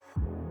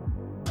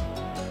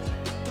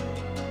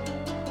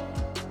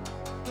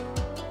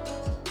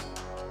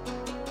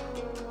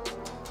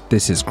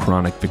This is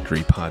Chronic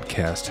Victory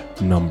Podcast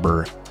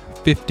number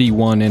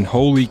 51, and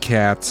holy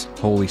cats,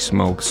 holy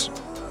smokes,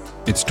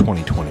 it's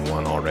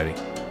 2021 already.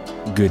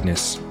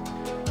 Goodness.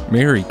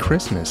 Merry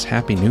Christmas,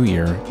 Happy New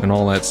Year, and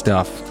all that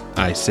stuff,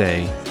 I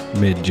say,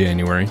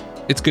 mid-January.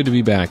 It's good to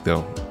be back,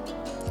 though.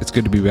 It's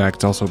good to be back.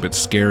 It's also a bit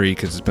scary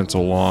because it's been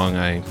so long.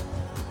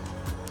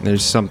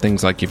 There's some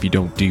things like if you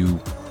don't do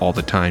all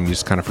the time, you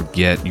just kind of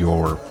forget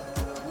your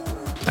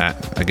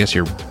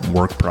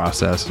work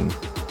process and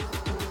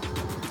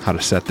how to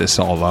set this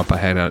all up. I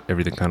had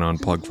everything kind of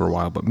unplugged for a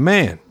while, but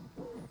man,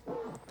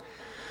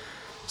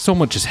 so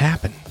much has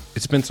happened.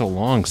 It's been so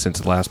long since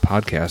the last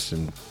podcast,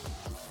 and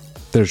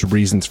there's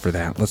reasons for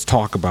that. Let's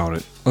talk about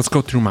it. Let's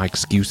go through my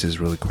excuses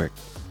really quick.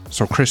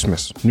 So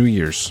Christmas, New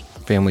Year's,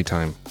 family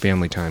time.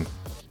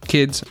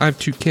 Kids, I have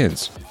 2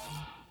 kids.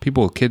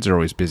 People with kids are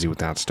always busy with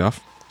that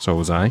stuff. So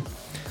was I.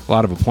 A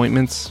lot of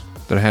appointments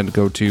that I had to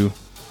go to,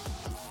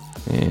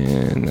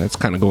 and that's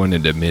kind of going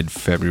into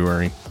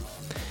mid-February.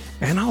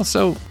 And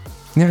also,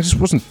 I just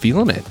wasn't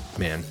feeling it,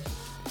 man.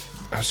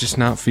 I was just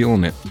not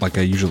feeling it like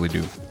I usually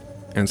do.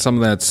 And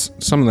some of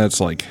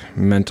that's like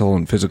mental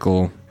and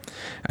physical.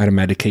 I had a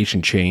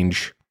medication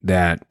change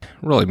that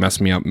really messed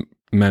me up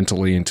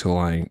mentally until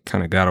I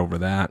kind of got over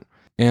that.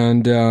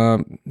 And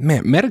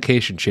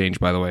medication change,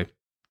 by the way,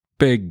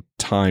 big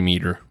time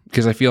eater,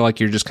 because I feel like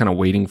you're just kind of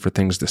waiting for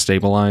things to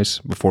stabilize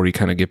before you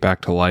kind of get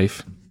back to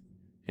life.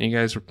 And you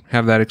guys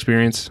have that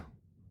experience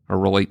or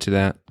relate to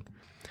that?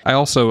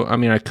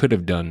 I could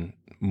have done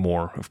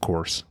more, of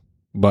course,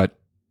 but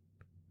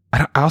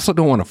I also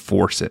don't want to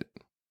force it.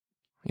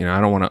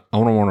 I don't want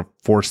to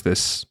force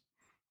this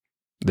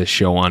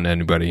show on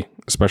anybody,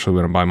 especially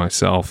when I'm by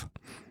myself.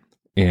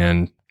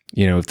 And,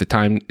 if the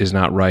time is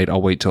not right,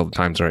 I'll wait till the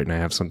time's right and I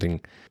have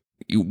something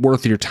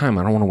worth your time.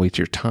 I don't want to waste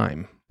your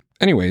time.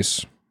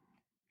 Anyways,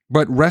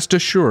 but rest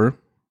assured,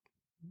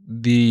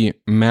 the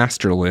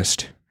master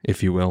list,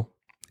 if you will,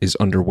 is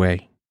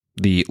underway.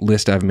 The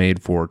list I've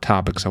made for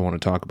topics I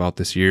want to talk about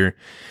this year.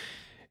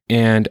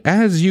 And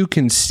as you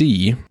can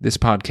see, this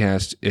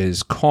podcast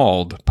is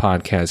called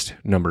podcast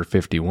number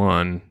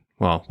 51.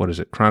 Well, what is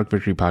it? Chronic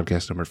Victory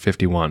Podcast number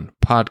 51.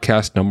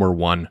 Podcast number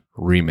 1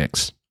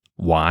 remix.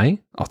 Why?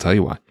 I'll tell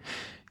you why.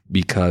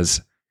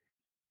 Because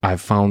I've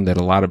found that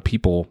a lot of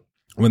people,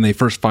 when they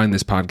first find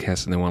this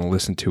podcast and they want to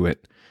listen to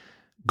it,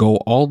 go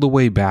all the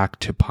way back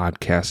to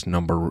podcast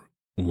number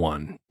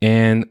 1,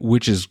 and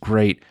which is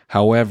great.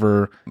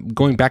 However,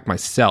 going back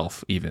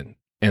myself even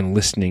and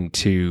listening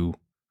to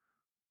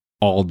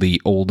all the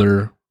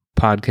older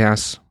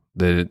podcasts,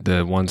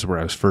 the ones where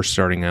I was first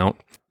starting out,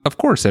 of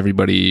course,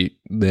 everybody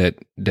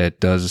that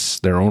does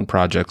their own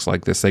projects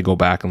like this, they go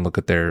back and look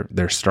at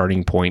their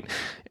starting point.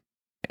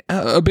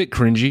 A bit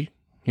cringy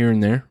here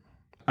and there.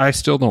 I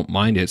still don't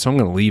mind it, so I'm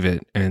going to leave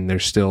it, and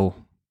there's still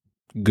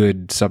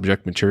good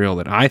subject material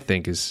that I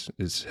think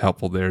is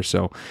helpful there.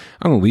 So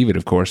I'm going to leave it,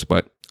 of course,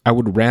 but I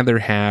would rather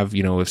have,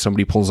 if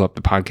somebody pulls up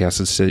the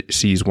podcast and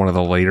sees one of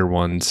the later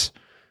ones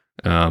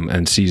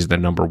and sees the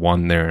number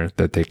 1 there,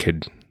 that they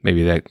could,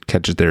 maybe that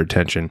catches their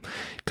attention.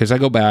 Because I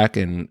go back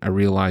and I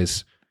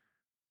realize,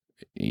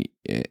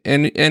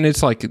 and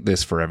it's like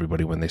this for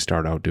everybody when they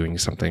start out doing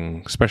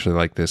something, especially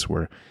like this,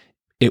 where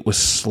it was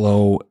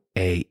slow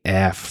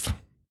AF.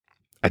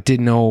 I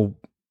didn't know,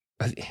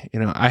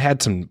 I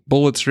had some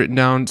bullets written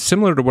down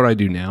similar to what I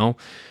do now,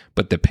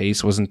 but the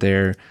pace wasn't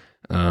there.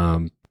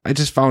 I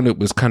just found it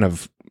was kind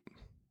of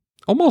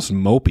almost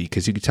mopey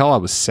because you could tell I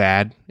was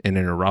sad and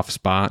in a rough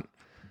spot.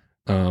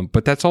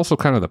 But that's also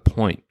kind of the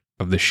point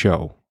of the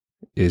show,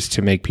 is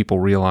to make people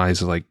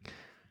realize like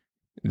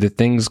the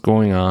things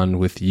going on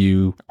with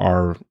you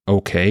are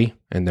okay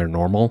and they're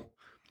normal.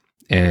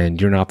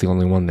 And you're not the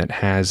only one that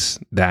has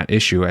that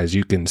issue. As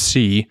you can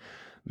see,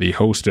 the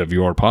host of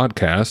your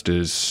podcast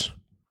is,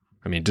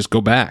 just go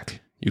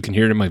back. You can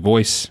hear it in my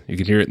voice. You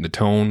can hear it in the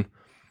tone.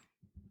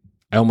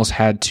 I almost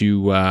had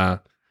to,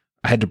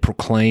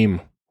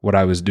 proclaim what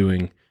I was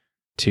doing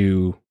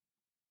to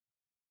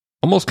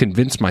almost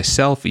convince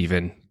myself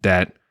even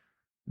that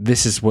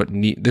this is what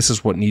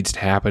needs to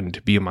happen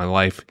to be in my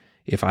life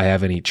if I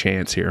have any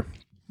chance here.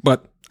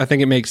 But I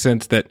think it makes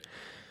sense that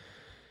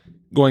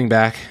going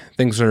back,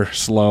 things are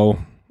slow.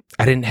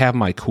 I didn't have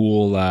my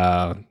cool,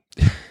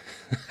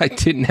 I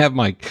didn't have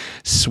my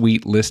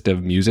sweet list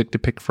of music to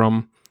pick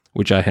from,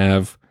 which I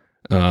have,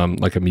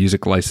 like a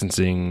music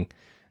licensing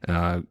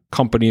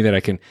company that I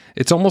can.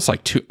 It's almost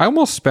like I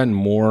almost spend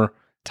more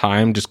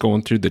time just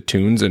going through the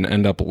tunes and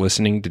end up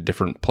listening to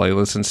different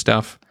playlists and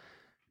stuff,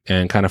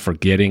 and kind of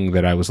forgetting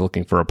that I was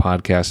looking for a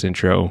podcast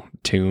intro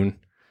tune,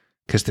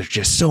 because there's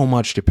just so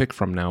much to pick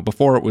from now.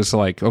 Before it was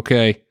like,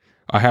 okay,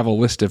 I have a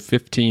list of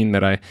 15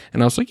 and I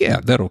was like, yeah,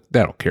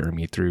 that'll carry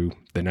me through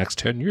the next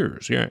 10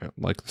 years. Yeah.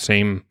 Like the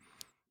same,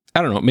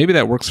 I don't know, maybe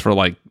that works for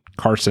like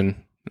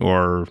Carson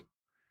or,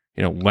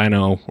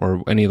 Leno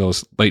or any of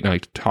those late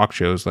night talk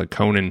shows like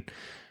Conan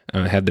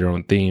had their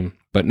own theme,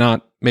 but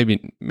not, maybe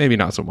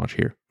not so much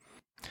here.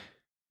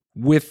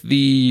 With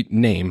the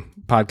name,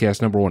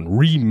 podcast number 1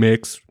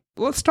 remix,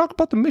 let's talk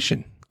about the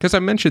mission, because I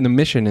mentioned the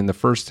mission in the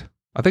first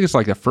I think it's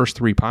like the first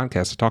 3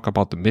 podcasts I talk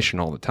about the mission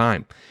all the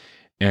time.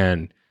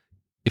 And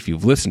if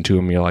you've listened to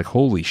them, you're like,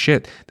 holy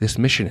shit, this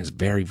mission is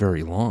very,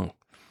 very long.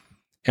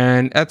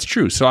 And that's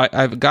true. So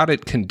I've got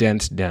it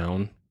condensed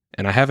down,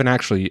 and I've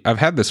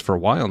had this for a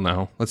while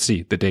now. Let's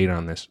see the date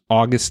on this,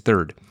 August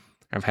 3rd.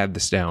 I've had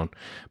this down,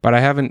 but I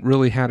haven't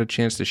really had a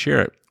chance to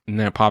share it. And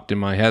that popped in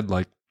my head,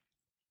 like,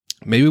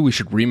 maybe we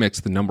should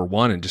remix the number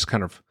 1 and just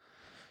kind of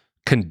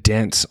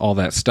condense all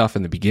that stuff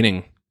in the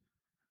beginning,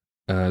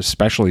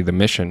 especially the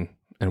mission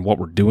and what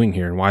we're doing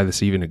here and why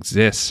this even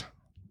exists.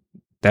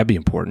 That'd be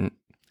important.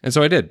 And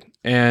so I did.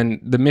 And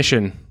the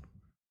mission,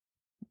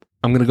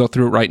 I'm going to go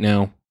through it right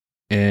now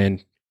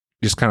and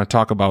just kind of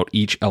talk about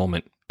each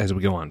element as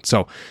we go on.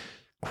 So,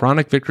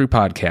 Chronic Victory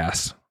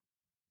Podcast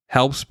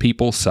helps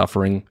people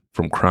suffering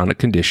from chronic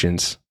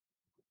conditions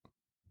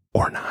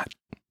or not.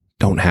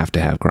 Don't have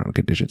to have chronic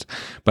conditions,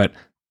 but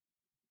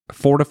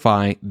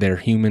fortify their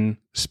human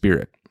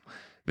spirit.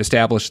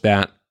 Established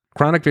that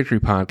Chronic Victory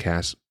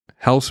Podcast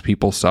helps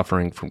people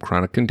suffering from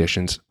chronic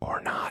conditions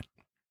or not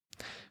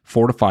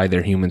fortify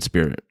their human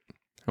spirit.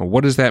 Now,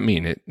 what does that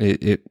mean?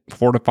 It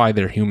fortify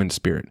their human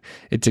spirit.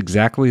 It's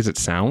exactly as it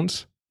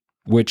sounds,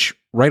 which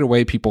right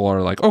away people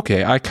are like,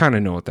 okay, I kind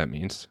of know what that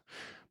means.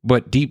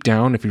 But deep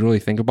down, if you really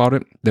think about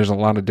it, there's a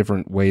lot of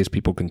different ways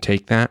people can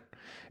take that.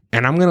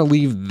 And I'm going to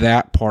leave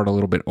that part a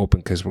little bit open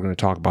because we're going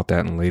to talk about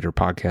that in later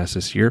podcasts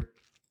this year.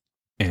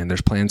 And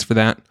there's plans for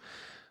that.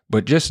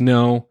 But just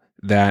know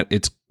that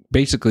it's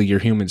basically your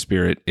human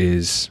spirit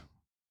is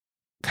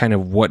kind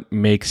of what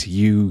makes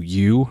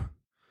you,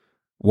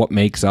 what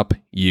makes up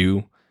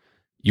you,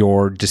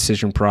 your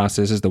decision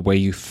processes, the way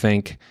you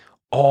think,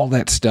 all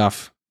that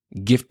stuff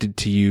gifted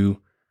to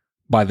you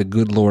by the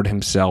good Lord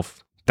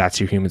himself. That's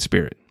your human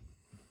spirit.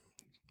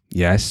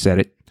 Yeah, I said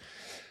it.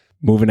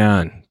 Moving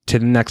on to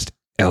the next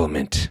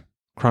element.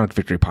 Chronic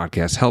Victory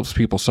Podcast helps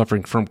people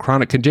suffering from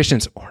chronic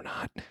conditions or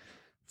not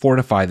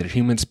fortify their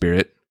human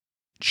spirit,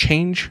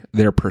 change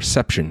their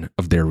perception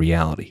of their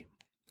reality.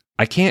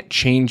 I can't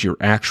change your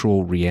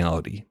actual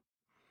reality.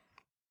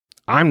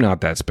 I'm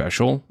not that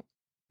special.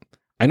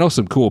 I know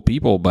some cool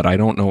people, but I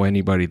don't know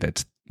anybody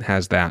that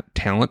has that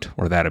talent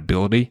or that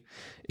ability.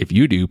 If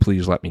you do,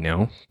 please let me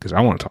know because I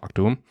want to talk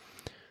to them.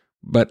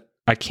 But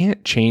I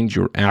can't change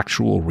your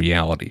actual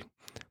reality,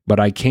 but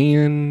I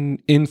can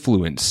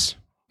influence,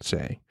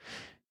 say,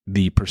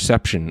 the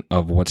perception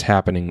of what's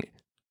happening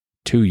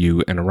to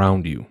you and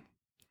around you.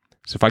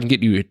 So if I can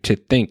get you to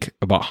think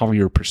about how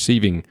you're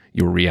perceiving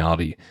your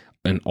reality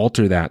and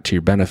alter that to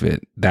your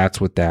benefit, that's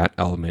what that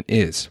element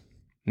is.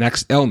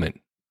 Next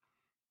element,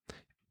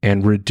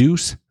 and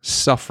reduce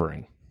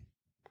suffering.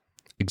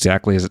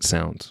 Exactly as it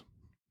sounds.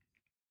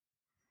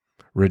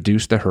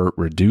 Reduce the hurt,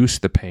 reduce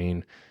the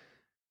pain.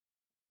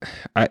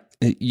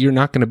 You're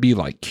not going to be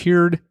like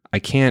cured. I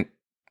can't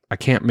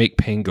make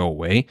pain go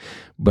away,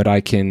 but I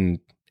can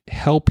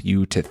help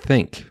you to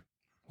think.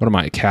 What am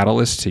I, a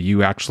catalyst to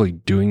you actually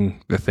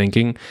doing the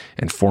thinking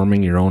and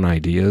forming your own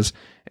ideas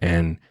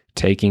and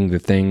taking the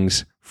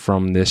things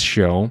from this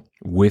show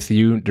with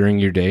you during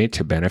your day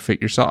to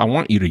benefit yourself? I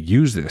want you to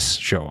use this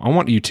show. I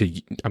want you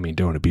to,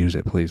 don't abuse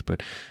it, please,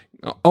 but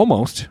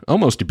almost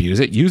abuse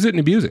it. Use it and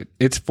abuse it.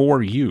 It's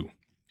for you.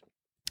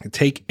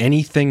 Take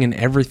anything and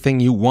everything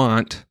you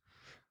want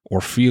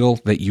or feel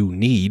that you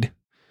need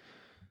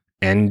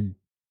and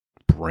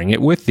bring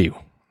it with you.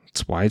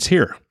 That's why it's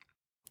here,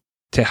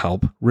 to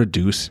help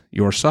reduce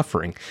your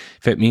suffering.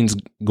 If it means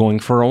going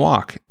for a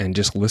walk and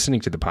just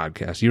listening to the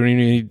podcast, you don't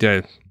even need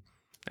to,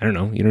 you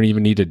don't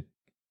even need to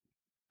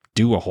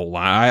do a whole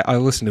lot. I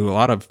listen to a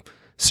lot of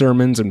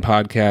sermons and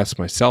podcasts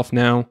myself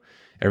now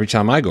every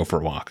time I go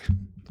for a walk.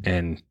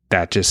 And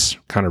that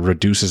just kind of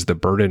reduces the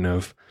burden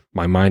of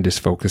my mind is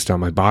focused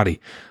on my body.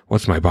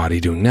 What's my body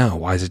doing now?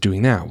 Why is it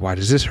doing that? Why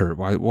does this hurt?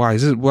 Why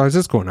is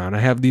this going on? I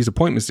have these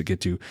appointments to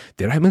get to.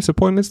 Did I miss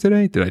appointments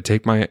today? Did I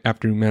take my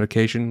afternoon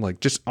medication? Like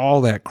just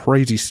all that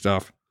crazy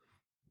stuff.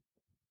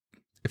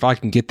 If I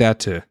can get that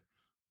to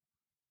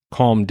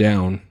calm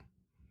down,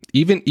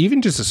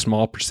 even just a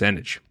small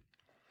percentage,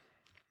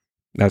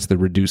 that's the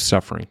reduced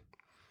suffering.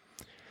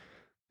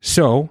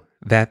 So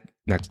that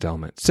next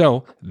element,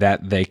 so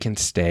that they can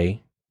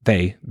stay,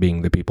 they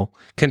being the people,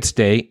 can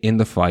stay in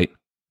the fight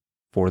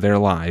for their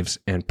lives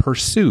and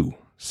pursue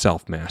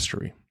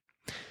self-mastery.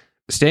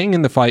 Staying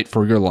in the fight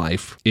for your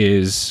life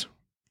is,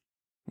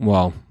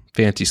 well,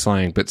 fancy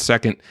slang, but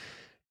second,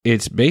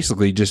 it's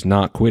basically just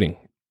not quitting.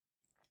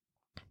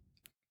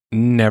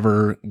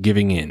 Never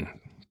giving in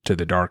to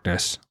the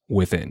darkness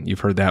within.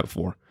 You've heard that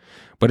before.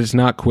 But it's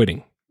not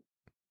quitting.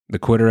 The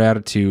quitter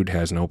attitude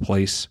has no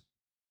place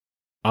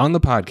on the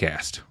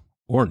podcast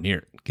or near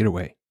it. Get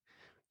away.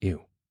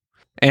 Ew.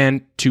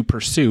 And to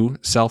pursue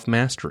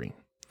self-mastery.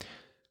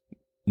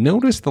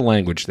 Notice the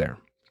language there.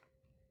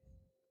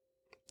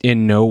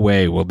 In no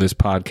way will this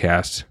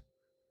podcast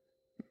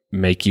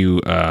make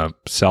you a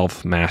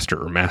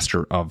self-master or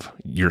master of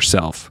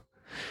yourself.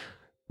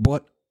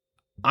 But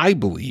I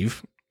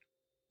believe,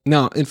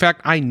 now, in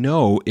fact, I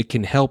know it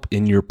can help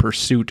in your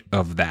pursuit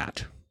of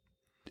that.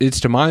 it's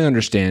to my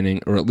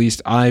understanding, or at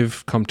least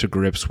I've come to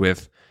grips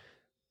with,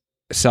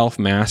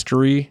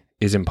 self-mastery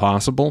is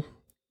impossible,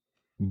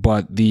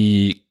 but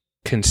the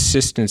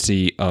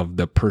consistency of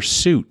the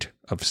pursuit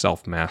of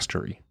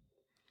self-mastery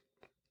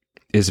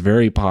is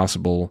very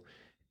possible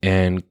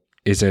and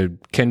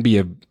can be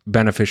a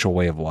beneficial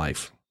way of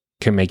life,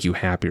 can make you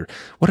happier.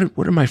 What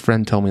did my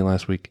friend tell me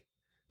last week?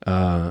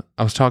 I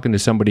was talking to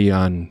somebody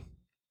it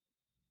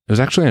was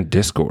actually on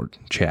Discord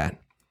chat.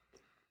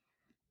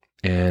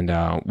 And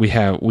we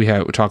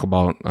talk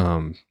about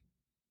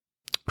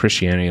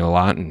Christianity a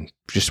lot and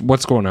just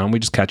what's going on. We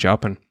just catch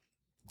up, and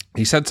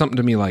he said something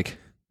to me like,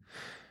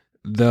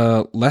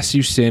 the less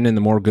you sin and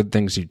the more good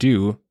things you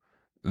do,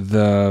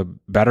 the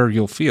better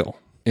you'll feel.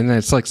 And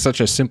it's like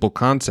such a simple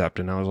concept.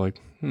 And I was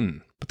like,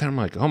 But then I'm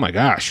like, oh my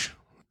gosh,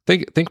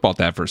 think about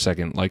that for a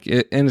second. Like,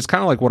 and it's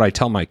kind of like what I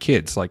tell my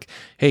kids. Like,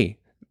 hey,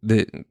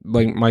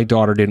 my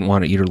daughter didn't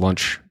want to eat her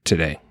lunch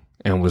today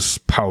and was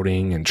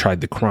pouting and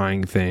tried the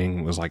crying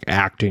thing, was like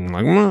acting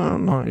like,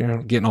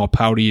 no, getting all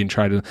pouty and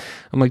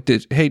I'm like,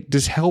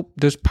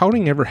 does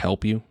pouting ever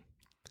help you?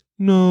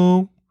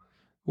 No.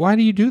 Why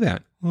do you do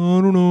that? I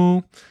don't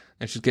know.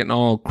 And she's getting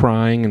all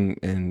crying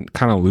and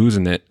kind of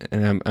losing it.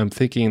 And I'm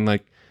thinking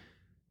like,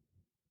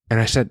 and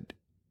I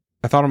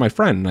thought of my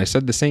friend and I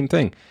said the same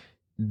thing.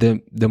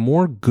 The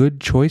more good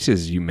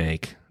choices you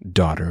make,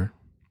 daughter,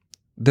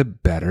 the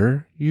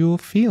better you'll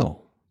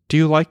feel. Do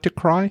you like to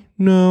cry?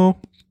 No.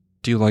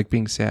 Do you like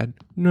being sad?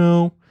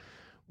 No.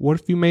 What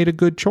if you made a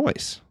good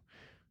choice?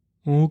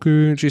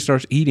 Okay. And she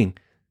starts eating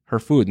her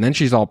food. And then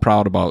she's all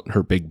proud about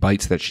her big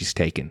bites that she's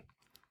taken.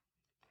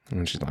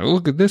 And she's like,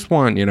 look at this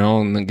one,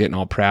 and then getting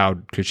all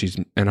proud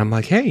and I'm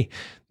like, hey,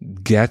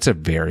 that's a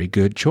very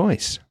good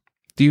choice.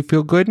 Do you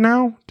feel good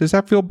now? Does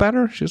that feel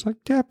better? She's like,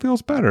 yeah, it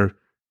feels better.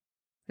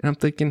 And I'm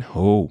thinking,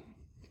 oh,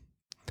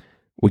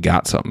 we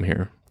got something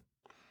here.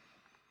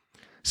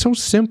 So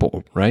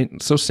simple, right?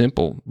 So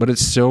simple, but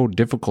it's so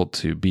difficult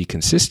to be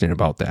consistent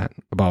about that.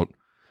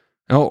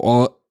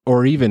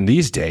 Or even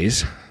these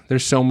days,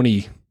 there's so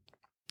many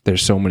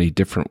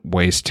different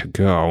ways to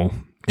go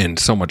and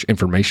so much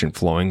information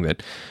flowing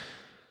that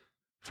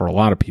for a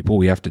lot of people,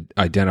 we have to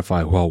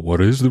identify, well, what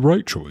is the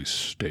right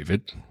choice,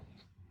 David?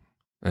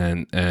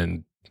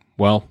 And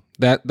well,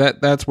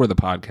 that's where the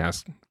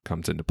podcast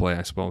comes into play,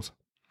 I suppose.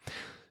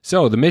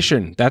 So the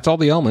mission, that's all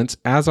the elements.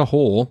 As a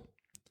whole,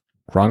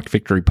 Chronic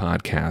Victory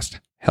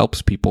Podcast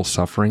helps people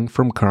suffering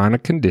from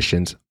chronic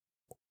conditions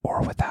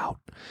or without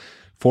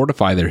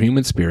fortify their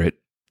human spirit,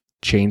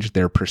 change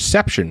their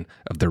perception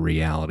of their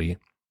reality,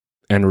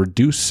 and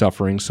reduce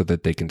suffering so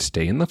that they can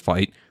stay in the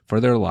fight for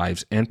their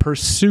lives and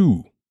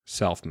pursue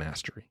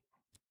self-mastery.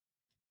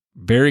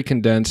 Very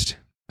condensed.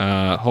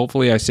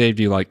 Hopefully I saved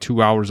you like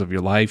 2 hours of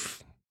your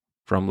life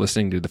from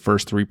listening to the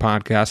first 3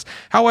 podcasts.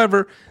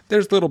 However,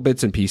 there's little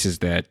bits and pieces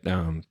that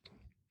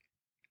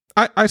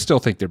I still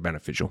think they're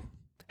beneficial.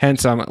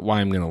 Hence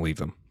why I'm going to leave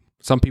them.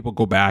 Some people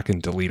go back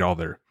and delete all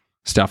their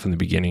stuff in the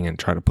beginning and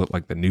try to put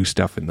like the new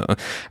stuff in the...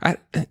 I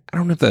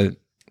don't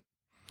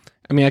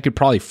know I could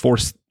probably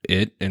force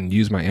it and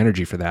use my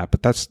energy for that,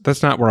 but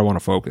that's not where I want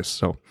to focus.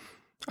 So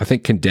I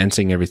think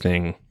condensing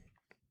everything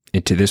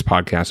into this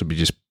podcast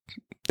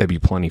that'd be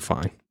plenty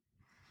fine.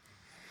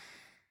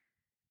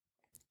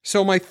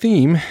 So my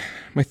theme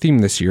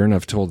this year, and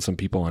I've told some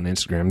people on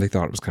Instagram, they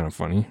thought it was kind of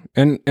funny.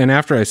 And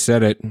after I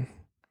said it,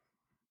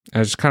 I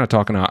was kind of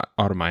talking out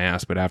of my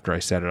ass, but after I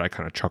said it, I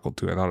kind of chuckled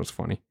too. I thought it was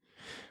funny.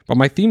 But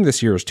my theme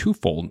this year is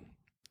twofold.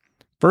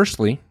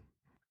 Firstly,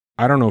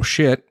 I don't know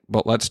shit,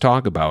 but let's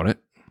talk about it.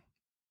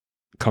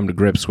 Come to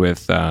grips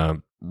with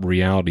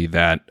reality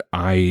that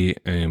I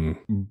am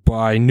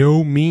by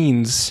no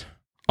means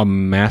a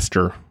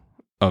master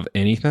of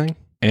anything.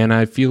 And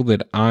I feel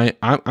that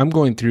I'm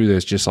going through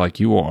this just like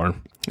you are,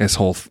 this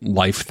whole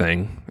life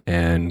thing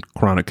and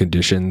chronic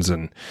conditions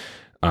and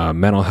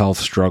mental health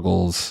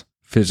struggles,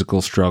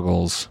 physical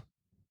struggles,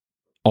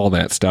 all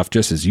that stuff,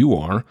 just as you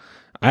are.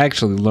 I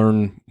actually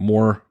learn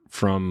more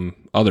from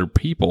other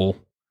people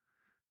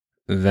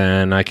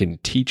than I can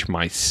teach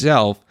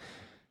myself.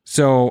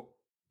 So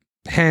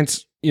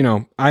hence,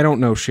 I don't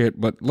know shit,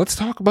 but let's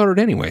talk about it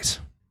anyways.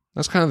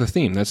 That's kind of the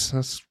theme. That's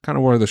kind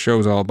of what the show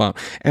is all about.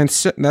 And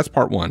that's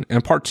part 1.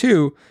 And part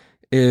 2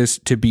 is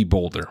to be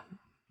bolder.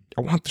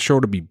 I want the show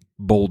to be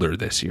bolder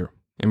this year.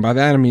 And by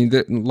that, I mean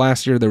that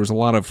last year there was a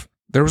lot of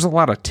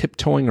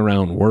tiptoeing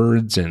around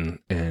words and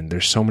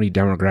there's so many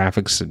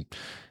demographics and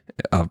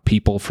of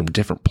people from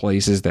different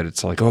places that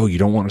it's like, oh, you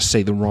don't want to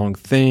say the wrong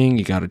thing.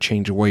 You got to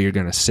change the way you're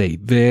going to say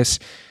this.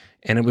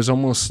 And it was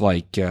almost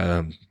like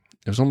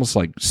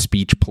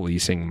speech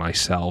policing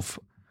myself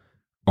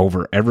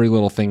over every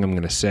little thing I'm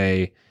going to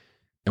say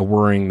and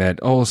worrying that,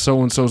 oh,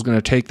 so-and-so is going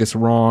to take this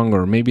wrong,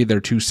 or maybe they're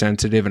too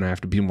sensitive and I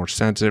have to be more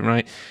sensitive.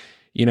 And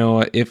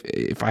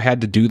if I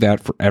had to do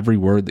that for every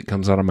word that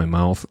comes out of my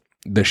mouth,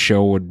 the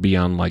show would be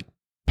on like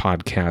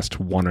podcast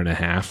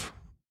 1.5.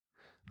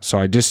 So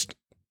I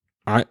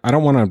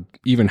don't want to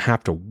even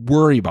have to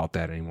worry about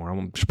that anymore.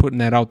 I'm just putting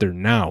that out there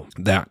now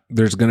that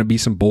there's going to be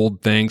some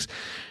bold things.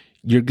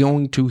 You're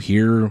going to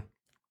hear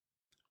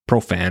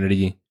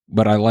profanity,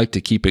 but I like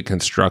to keep it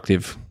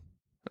constructive.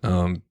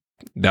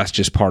 That's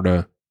just part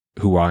of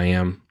who I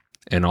am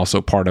and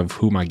also part of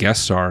who my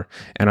guests are.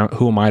 And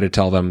who am I to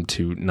tell them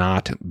to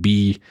not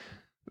be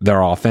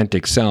their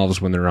authentic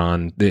selves when they're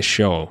on this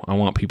show? I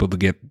want people to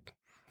get,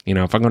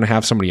 if I'm going to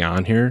have somebody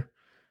on here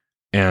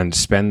and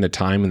spend the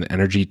time and the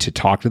energy to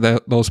talk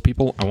to those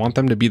people, I want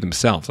them to be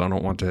themselves. I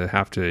don't want to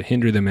have to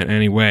hinder them in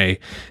any way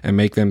and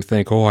make them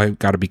think, oh, I've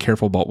got to be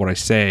careful about what I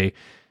say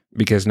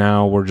because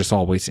now we're just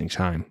all wasting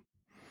time.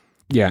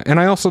 Yeah, and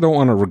I also don't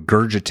want to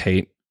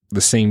regurgitate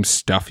the same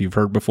stuff you've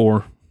heard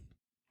before.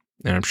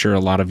 And I'm sure a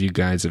lot of you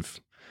guys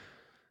have,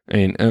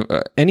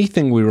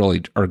 anything we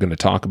really are going to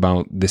talk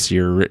about this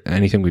year,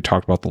 anything we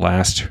talked about the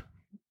last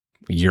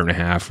year and a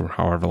half or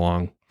however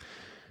long,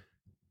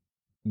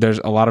 there's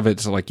a lot of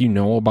it's like,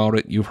 about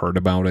it, you've heard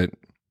about it,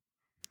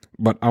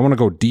 but I want to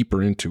go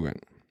deeper into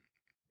it.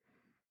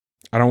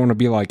 I don't want to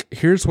be like,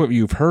 here's what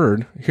you've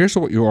heard, here's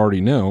what you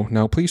already know,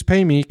 now please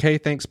pay me, okay,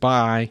 thanks,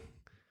 bye.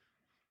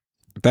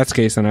 If that's the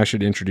case, then I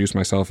should introduce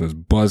myself as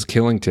Buzz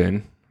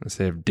Killington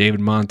instead of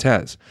David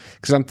Montez.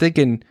 Because I'm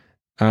thinking,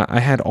 I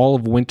had all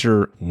of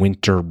winter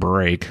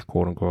break,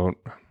 quote unquote.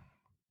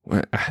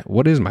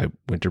 What is my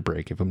winter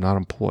break if I'm not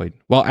employed?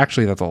 Well,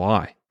 actually, that's a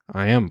lie.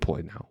 I am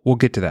employed now. We'll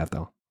get to that,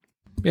 though.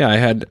 Yeah, I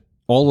had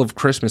all of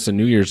Christmas and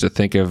New Year's to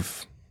think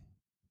of,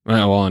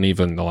 and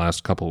even the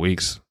last couple of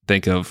weeks,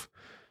 think of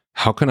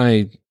how can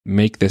I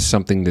make this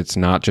something that's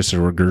not just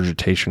a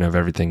regurgitation of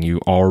everything you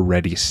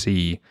already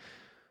see.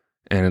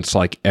 And it's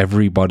like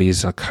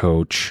everybody's a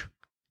coach,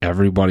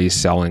 everybody's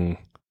selling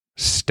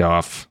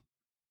stuff,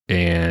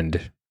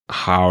 and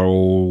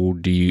how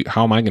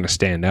am I going to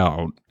stand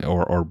out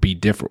or be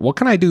different? What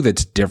can I do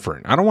that's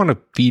different? I don't want to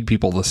feed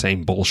people the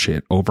same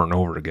bullshit over and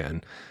over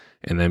again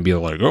and then be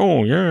like,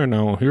 oh yeah,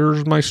 no,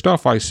 here's my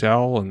stuff I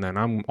sell, and then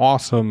I'm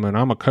awesome and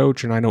I'm a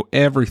coach and I know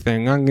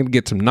everything. I'm going to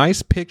get some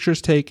nice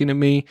pictures taken of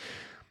me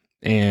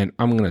and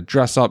I'm going to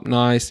dress up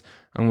nice.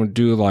 I'm going to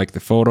do like the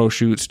photo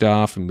shoot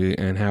stuff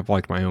and have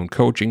like my own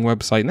coaching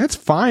website. And that's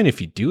fine if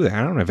you do that.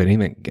 I don't have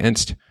anything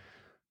against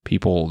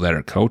people that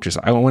are coaches.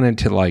 I went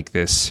into like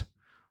this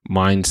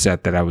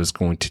mindset that I was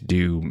going to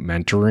do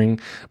mentoring,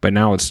 but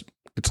now it's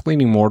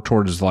leaning more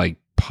towards like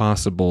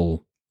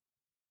possible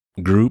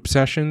group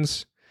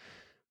sessions.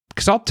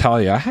 Because I'll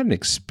tell you, I had an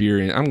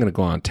experience. I'm going to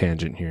go on a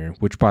tangent here,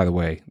 which by the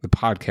way, the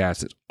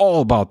podcast is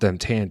all about them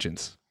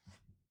tangents.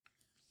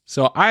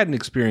 So I had an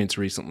experience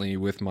recently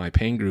with my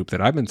pain group that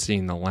I've been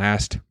seeing the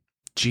last,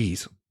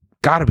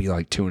 got to be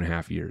like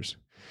 2.5 years.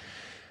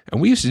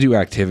 And we used to do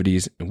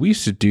activities and we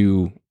used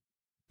to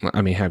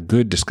have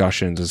good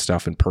discussions and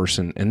stuff in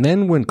person. And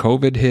then when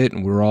COVID hit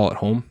and we were all at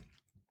home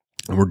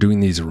and we're doing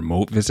these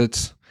remote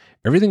visits,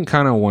 everything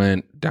kind of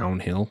went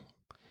downhill.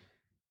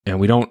 And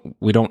we don't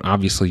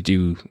obviously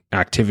do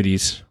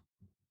activities.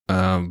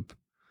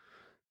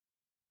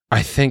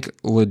 I think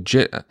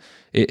legit,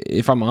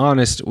 if I'm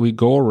honest, we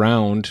go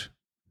around,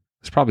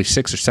 there's probably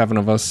 6 or 7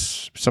 of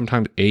us,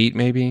 sometimes 8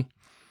 maybe.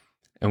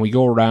 And we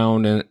go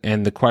around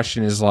and the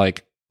question is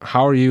like,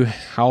 how are you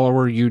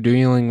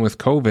dealing with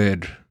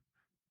COVID?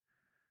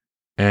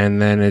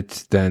 And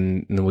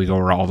then we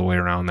go all the way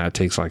around. That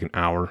takes like an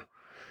hour.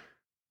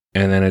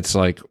 And then it's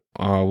like,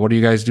 what are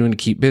you guys doing to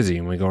keep busy?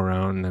 And we go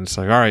around and then it's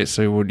like, all right,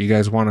 so what do you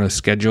guys want to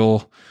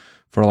schedule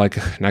for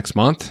like next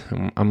month?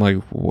 And I'm like,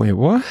 wait,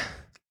 what?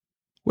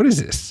 What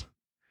is this?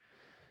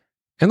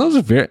 And those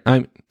are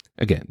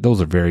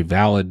very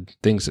valid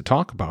things to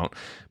talk about.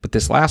 But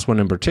this last one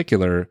in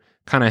particular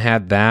kind of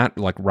had that,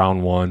 like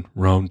round 1,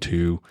 round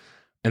 2.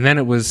 And then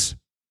it was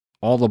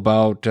all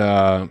about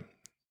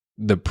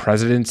the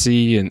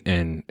presidency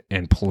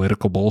and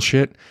political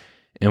bullshit.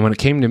 And when it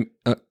came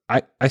to,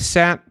 I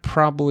sat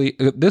probably,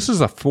 this is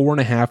a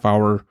 3.5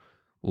 hour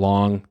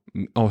long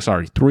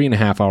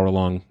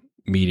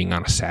meeting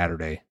on a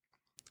Saturday,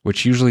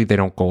 which usually they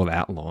don't go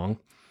that long.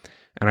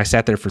 And I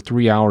sat there for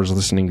 3 hours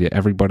listening to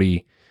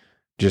everybody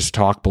just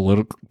talk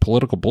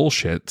political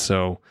bullshit.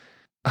 So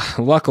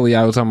luckily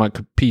I was on my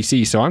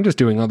PC, so I'm just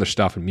doing other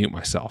stuff and mute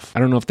myself. I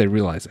don't know if they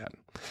realize that.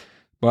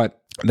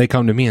 But they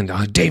come to me and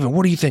David,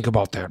 what do you think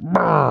about that?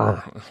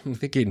 I'm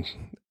thinking,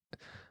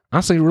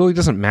 honestly, it really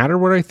doesn't matter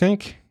what I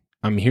think.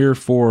 I'm here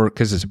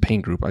because it's a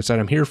pain group. I said,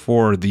 I'm here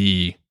for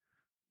the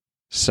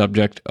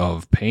subject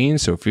of pain.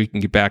 So if we can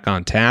get back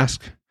on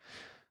task,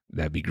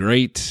 that'd be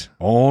great.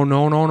 Oh,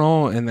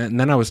 no. And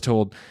then I was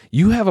told,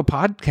 you have a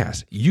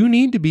podcast. You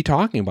need to be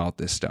talking about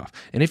this stuff.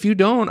 And if you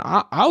don't,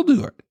 I'll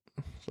do it.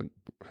 Like,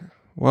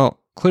 well,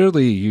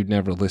 clearly you'd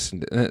never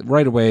listened.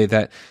 Right away,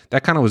 that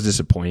kind of was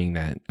disappointing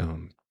that,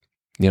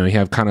 you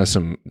have kind of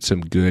some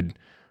good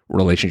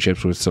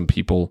relationships with some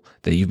people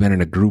that you've been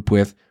in a group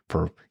with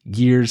for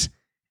years,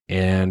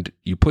 and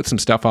you put some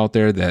stuff out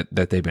there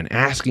that they've been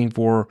asking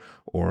for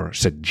or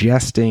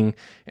suggesting,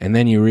 and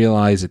then you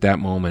realize at that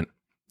moment,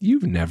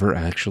 you've never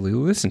actually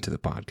listened to the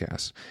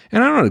podcast.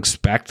 And I don't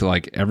expect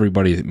like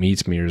everybody that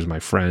meets me or is my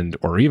friend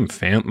or even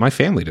my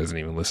family doesn't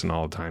even listen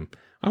all the time.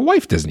 My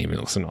wife doesn't even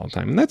listen all the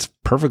time, and that's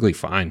perfectly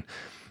fine.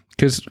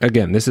 Because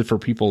again, this is for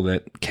people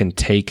that can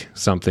take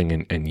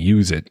something and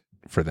use it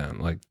for them.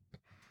 Like,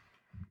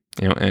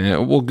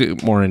 and we'll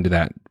get more into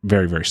that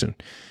very, very soon.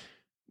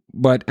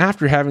 But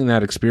after having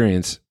that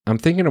experience, I'm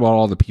thinking about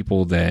all the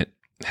people that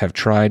have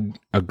tried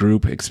a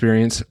group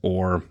experience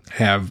or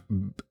have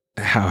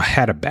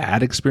had a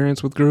bad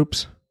experience with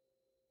groups.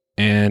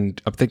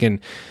 And I'm thinking,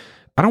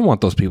 I don't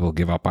want those people to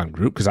give up on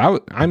group,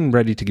 because I'm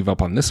ready to give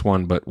up on this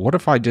one. But what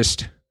if I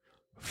just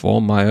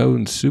form my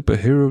own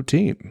superhero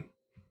team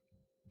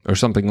or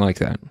something like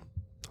that?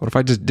 What if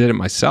I just did it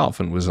myself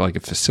and was like a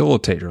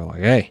facilitator?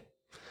 Like, hey,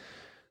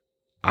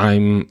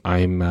 I'm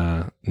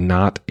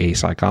not a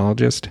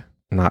psychologist.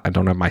 I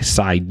don't have my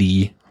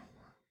PsyD,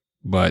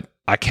 but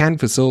I can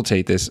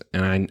facilitate this,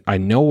 and I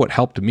know what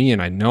helped me,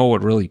 and I know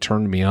what really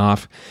turned me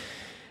off.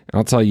 And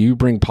I'll tell you, you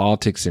bring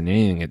politics in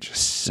anything, it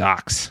just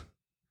sucks.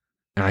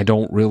 And I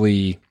don't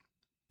really,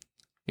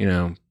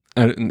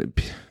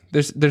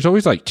 there's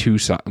always like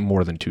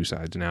more than two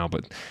sides now,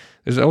 but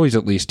there's always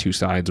at least two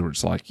sides where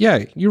it's like,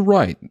 yeah, you're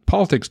right,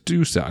 politics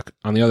do suck.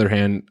 On the other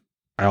hand,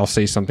 I'll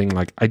say something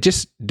like,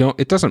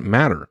 it doesn't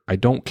matter. I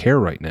don't care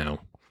right now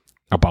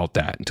about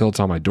that until it's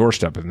on my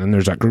doorstep. And then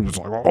there's that group that's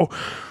like, oh,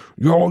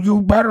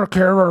 you better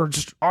care, or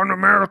it's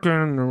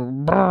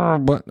un-American.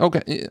 But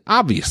okay,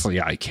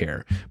 obviously I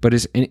care. But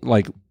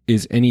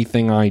is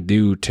anything I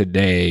do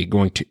today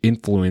going to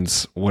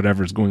influence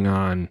whatever's going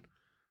on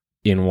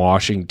in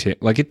Washington?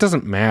 Like, it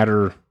doesn't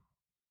matter.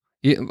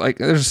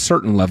 There's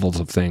certain levels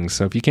of things.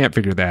 So if you can't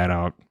figure that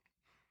out,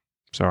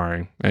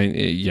 sorry.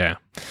 Yeah.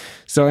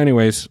 So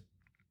anyways,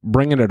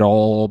 bringing it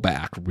all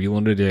back,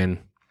 reeling it in,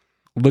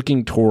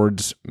 looking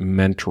towards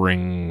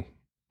mentoring,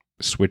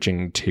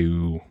 switching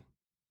to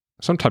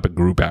some type of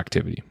group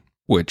activity,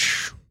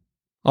 which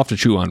I'll have to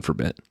chew on for a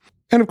bit.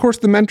 And of course,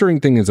 the mentoring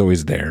thing is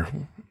always there.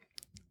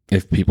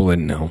 If people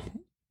didn't know,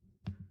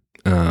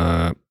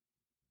 I'm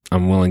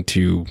willing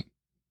to,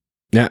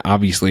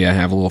 obviously I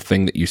have a little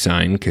thing that you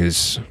sign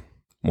because,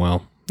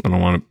 well, I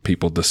don't want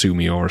people to sue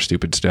me over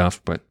stupid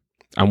stuff, but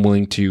I'm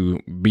willing to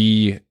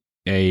be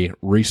a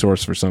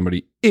resource for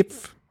somebody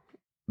if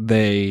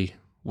they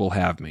will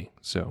have me.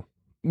 So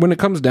when it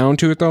comes down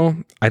to it, though,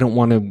 I don't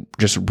want to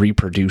just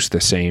reproduce the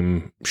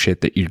same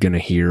shit that you're going to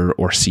hear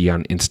or see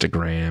on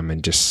Instagram,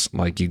 and just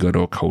like you go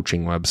to a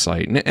coaching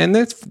website, and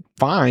that's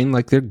fine.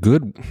 Like, they're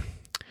good.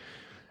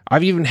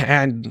 I've even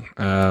had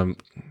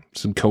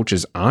some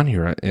coaches on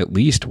here, at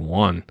least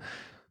one,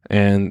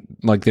 and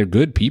like, they're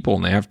good people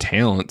and they have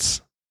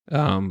talents.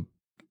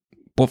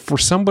 But for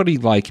somebody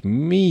like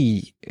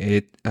me,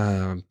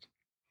 and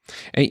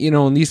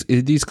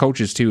these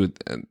coaches too,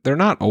 they're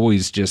not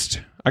always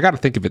just, I got to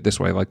think of it this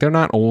way. Like, they're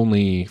not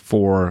only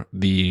for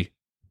the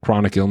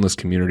chronic illness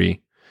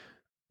community.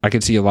 I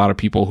can see a lot of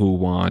people who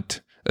want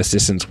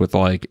assistance with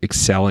like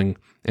excelling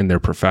in their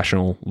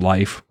professional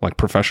life, like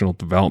professional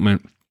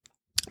development,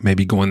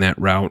 maybe going that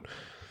route.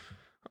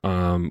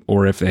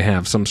 Or if they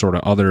have some sort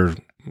of other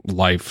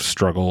life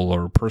struggle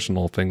or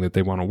personal thing that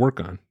they want to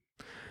work on,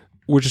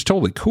 which is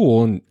totally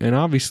cool. And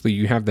obviously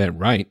you have that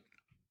right.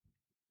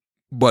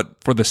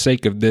 But for the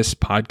sake of this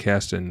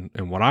podcast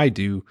and what I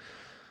do,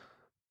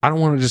 I don't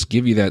want to just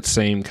give you that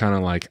same kind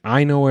of like,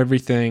 I know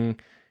everything.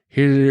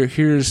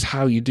 Here's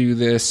how you do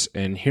this,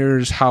 and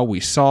here's how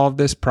we solve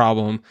this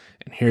problem,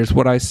 and here's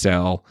what I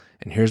sell,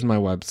 and here's my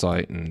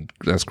website, and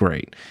that's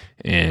great.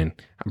 And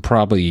I'm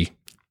probably,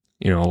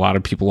 a lot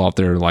of people out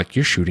there are like,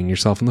 you're shooting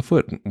yourself in the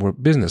foot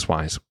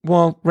business-wise.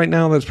 Well, right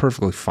now that's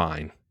perfectly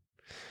fine,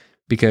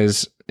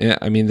 because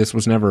this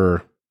was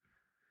never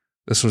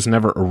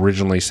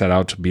originally set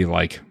out to be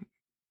like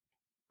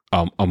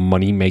a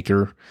money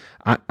maker.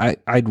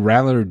 I'd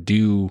rather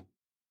do,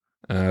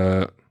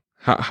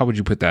 how would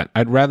you put that?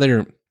 I'd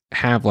rather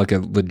have like a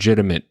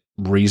legitimate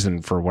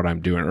reason for what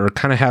I'm doing, or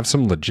kind of have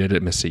some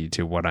legitimacy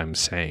to what I'm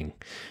saying,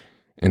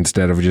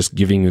 instead of just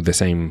giving you the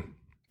same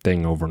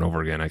thing over and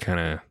over again. I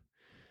kind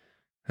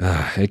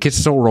of, it gets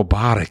so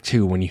robotic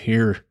too when you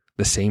hear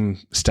the same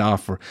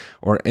stuff,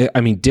 or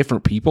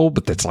different people,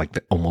 but that's like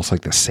almost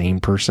like the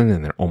same person,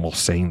 and they're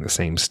almost saying the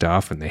same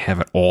stuff, and they have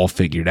it all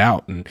figured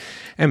out, and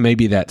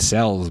maybe that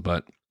sells.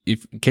 But in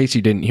case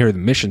you didn't hear the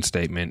mission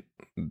statement,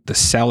 the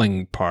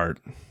selling part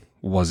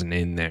wasn't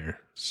in there,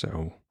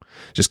 so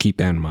just keep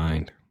that in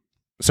mind.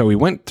 So we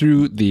went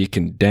through the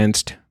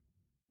condensed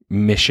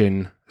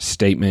mission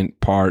statement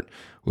part.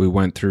 We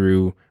went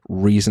through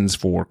reasons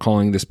for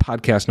calling this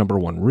podcast number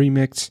 1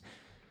 remix.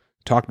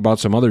 Talked about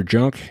some other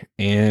junk,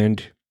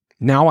 and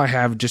now I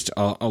have just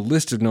a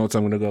list of notes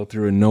I'm going to go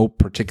through in no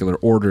particular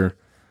order,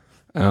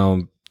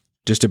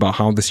 just about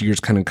how this year's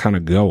kind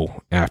of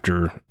go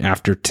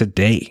after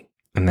today.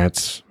 And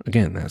that's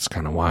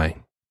kind of why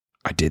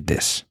I did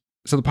this.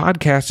 So the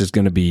podcast is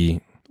going to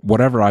be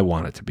whatever I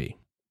want it to be.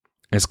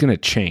 It's going to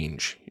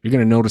change. You're going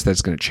to notice that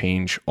it's going to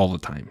change all the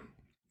time.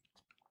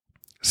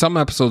 Some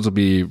episodes will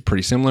be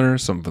pretty similar.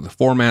 Some of the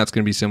format's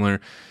going to be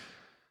similar.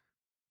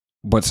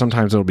 But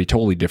sometimes it'll be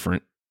totally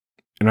different.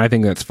 And I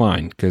think that's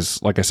fine,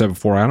 because like I said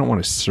before, I don't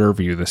want to serve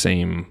you the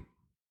same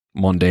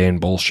mundane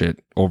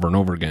bullshit over and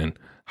over again.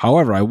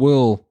 However, I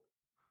will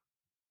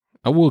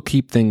I will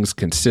keep things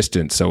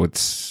consistent, so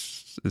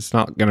it's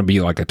not going to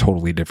be like a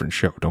totally different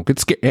show. Don't get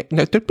scared.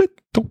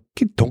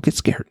 Don't get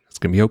scared. It's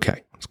going to be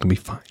okay. It's going to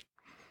be fine.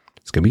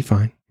 It's going to be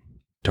fine.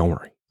 Don't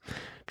worry.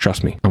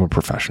 Trust me, I'm a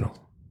professional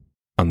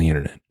on the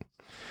internet.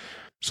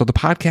 So the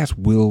podcast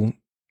will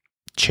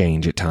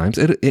change at times.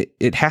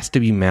 It has to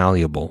be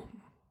malleable,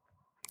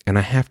 and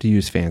I have to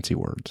use fancy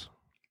words.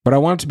 But I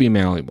want it to be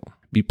malleable,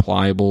 be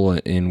pliable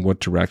in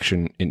what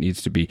direction it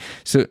needs to be.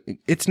 So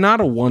it's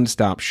not a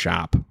one-stop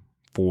shop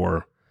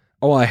for,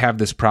 oh, I have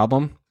this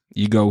problem.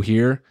 You go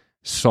here,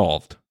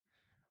 solved.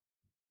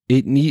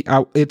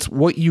 It's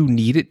what you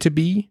need it to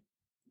be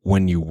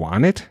when you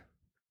want it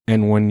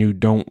and when you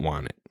don't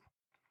want it.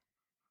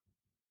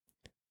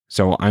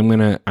 So I'm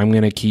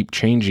gonna keep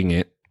changing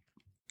it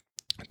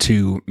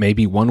to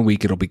maybe one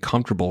week it'll be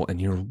comfortable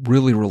and you'll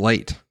really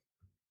relate.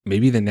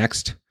 Maybe the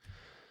next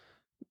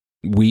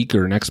week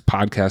or next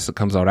podcast that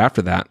comes out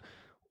after that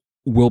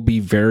will be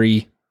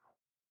very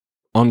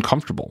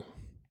uncomfortable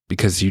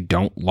because you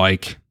don't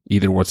like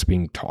either what's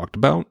being talked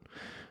about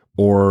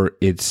or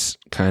it's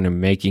kind of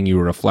making you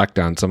reflect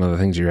on some of the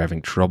things you're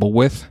having trouble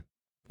with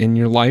in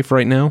your life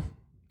right now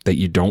that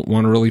you don't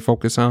want to really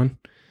focus on.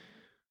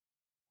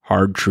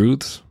 Hard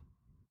truths.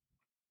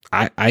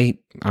 I'm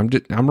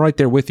right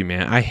there with you,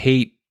 man. I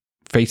hate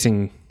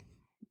facing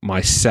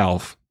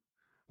myself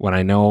when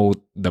I know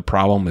the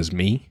problem is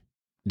me.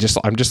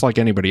 I'm just like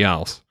anybody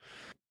else.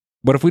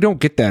 But if we don't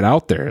get that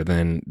out there,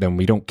 then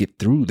we don't get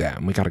through that.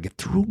 And we got to get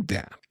through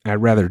that. I'd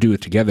rather do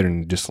it together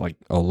than just like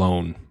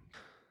alone.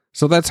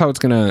 So that's how it's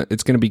gonna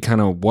be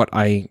kind of what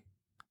I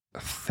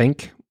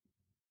think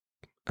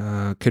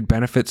could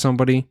benefit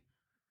somebody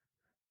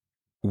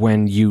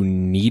when you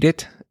need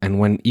it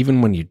and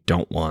even when you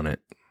don't want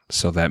it.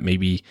 So that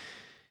maybe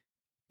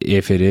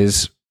if it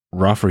is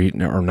rough or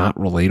not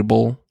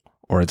relatable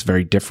or it's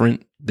very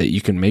different, that you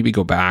can maybe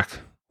go back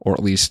or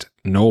at least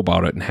know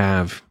about it and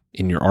have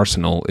in your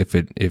arsenal if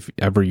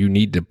ever you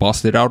need to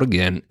bust it out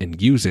again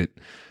and use it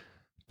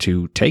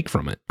to take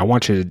from it. I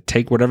want you to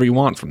take whatever you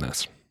want from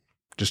this.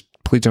 Just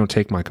please don't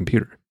take my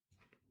computer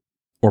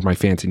or my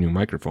fancy new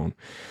microphone.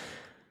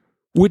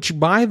 Which,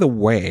 by the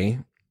way,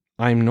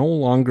 I'm no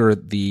longer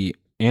the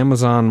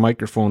Amazon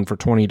microphone for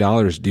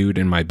 $20 dude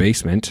in my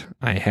basement.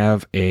 I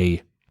have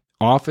a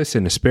office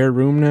in a spare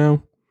room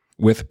now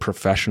with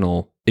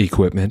professional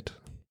equipment.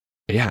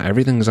 Yeah,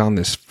 everything's on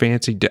this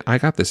fancy. I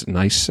got this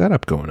nice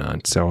setup going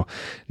on. So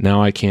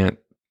now I can't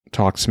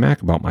talk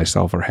smack about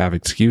myself or have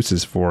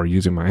excuses for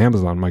using my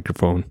Amazon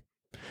microphone,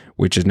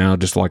 which is now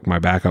just like my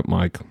backup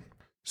mic.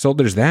 So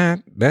there's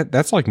that.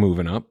 That's like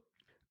moving up.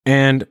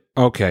 And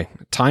okay,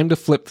 time to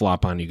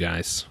flip-flop on you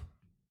guys.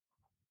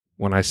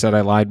 When I said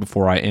I lied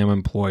before, I am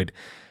employed.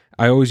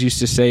 I always used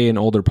to say in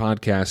older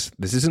podcasts,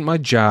 this isn't my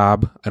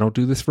job. I don't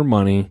do this for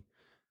money.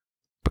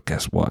 But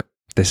guess what?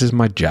 This is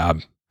my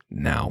job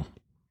now.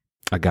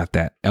 I got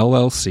that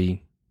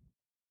LLC.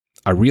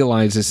 I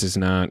realize this is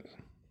not...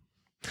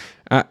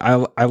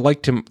 I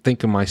like to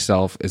think of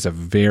myself as a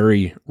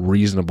very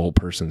reasonable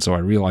person. So I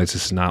realize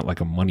this is not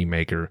like a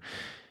moneymaker.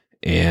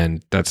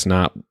 And that's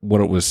not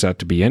what it was set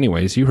to be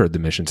anyways. You heard the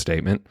mission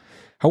statement.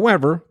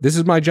 However, this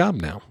is my job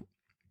now.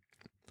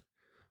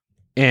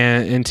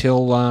 And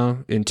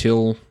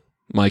until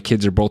my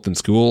kids are both in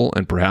school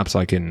and perhaps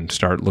I can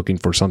start looking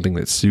for something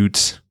that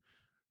suits,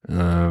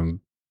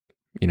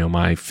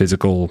 my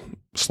physical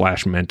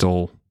 /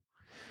 mental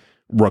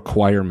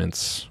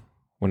requirements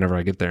whenever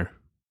I get there,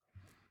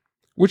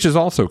 which is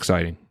also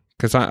exciting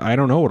because I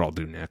don't know what I'll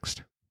do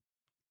next.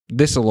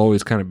 This will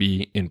always kind of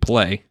be in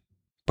play,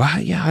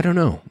 but yeah, I don't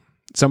know.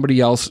 Somebody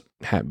else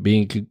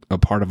being a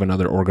part of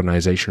another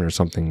organization or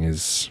something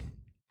is...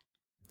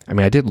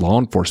 I did law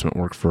enforcement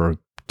work for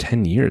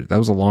 10 years. That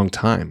was a long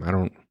time.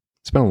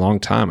 It's been a long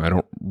time. I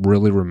don't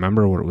really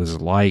remember what it was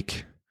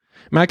like.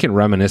 I can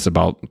reminisce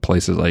about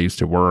places I used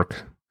to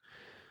work,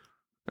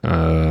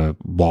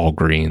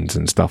 Walgreens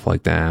and stuff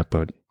like that,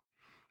 but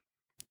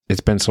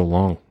it's been so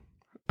long.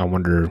 I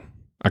wonder,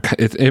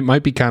 it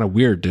might be kind of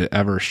weird to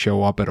ever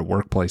show up at a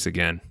workplace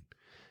again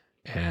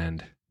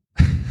and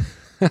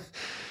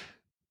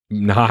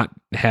not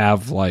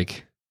have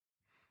like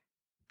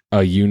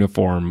a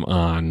uniform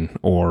on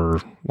or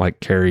like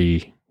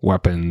carry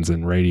weapons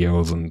and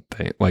radios and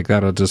things like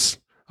that.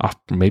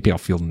 Maybe I'll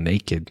feel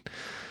naked.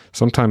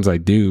 Sometimes I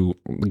do,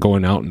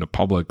 going out into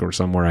public or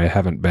somewhere I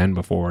haven't been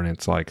before, and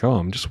it's like, oh,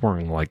 I'm just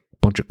wearing like a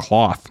bunch of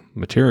cloth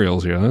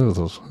materials here.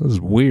 This is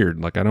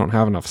weird. Like I don't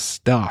have enough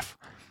stuff.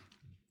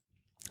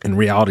 In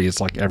reality, it's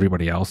like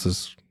everybody else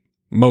is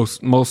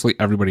mostly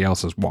everybody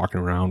else is walking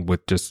around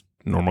with just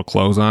normal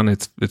clothes on.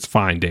 It's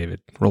fine,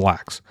 David.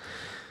 Relax.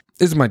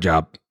 This is my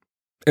job.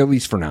 At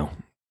least for now.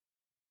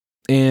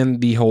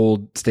 And the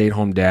whole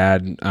stay-at-home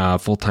dad,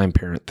 full-time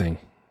parent thing.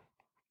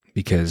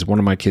 Because one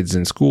of my kids is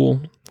in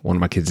school, one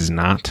of my kids is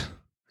not.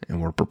 And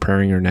we're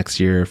preparing her next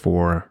year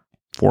for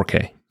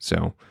 4K.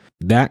 So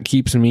that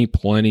keeps me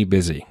plenty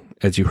busy.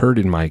 As you heard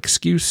in my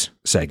excuse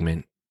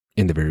segment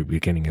in the very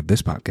beginning of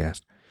this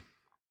podcast.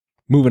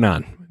 Moving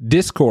on.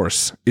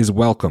 Discourse is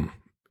welcome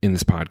in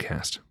this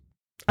podcast.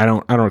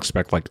 I don't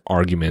expect like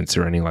arguments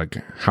or any like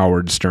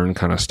Howard Stern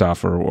kind of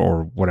stuff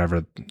or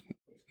whatever,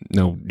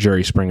 no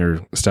Jerry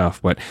Springer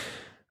stuff. But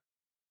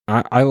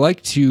I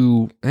like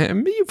to,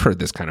 and you've heard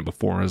this kind of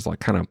before, is like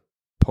kind of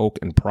poke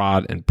and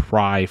prod and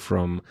pry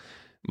from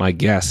my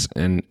guests,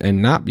 and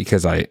not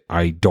because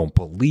I don't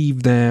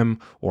believe them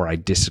or I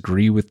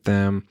disagree with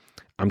them.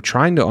 I'm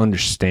trying to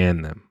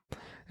understand them.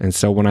 And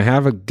so when I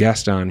have a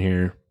guest on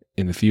here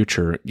in the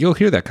future, you'll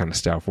hear that kind of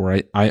stuff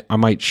where I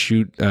might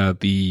shoot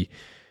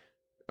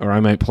or I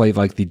might play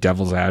like the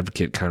devil's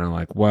advocate, kind of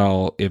like,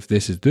 well, if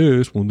this is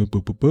this, well, blah,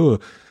 blah, blah, blah.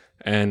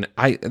 And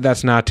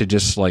that's not to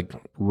just like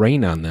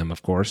rain on them,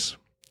 of course,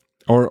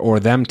 or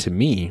them to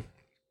me.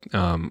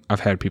 I've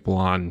had people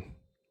on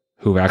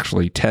who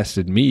actually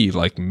tested me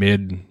like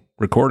mid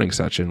recording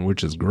session,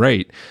 which is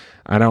great.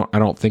 I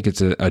don't think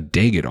it's a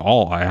dig at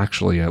all. I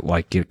actually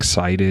like get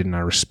excited and I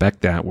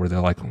respect that, where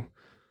they're like,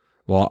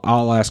 well,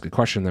 I'll ask a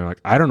question. They're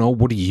like, I don't know.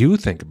 What do you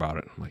think about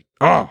it? I'm like,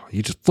 oh,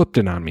 you just flipped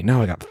it on me.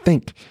 Now I got to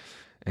think.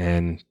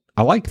 And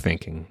I like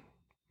thinking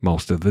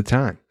most of the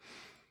time.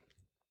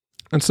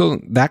 And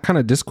so that kind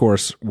of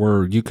discourse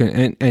where you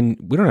can, and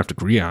we don't have to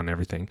agree on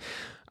everything.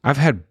 I've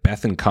had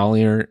Bethan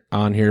Collier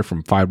on here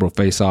from Fibro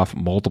Face Off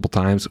multiple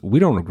times. We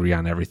don't agree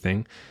on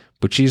everything,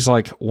 but she's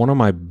like one of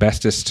my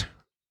bestest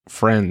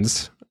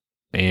friends.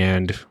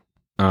 And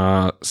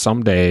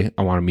someday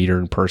I want to meet her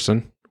in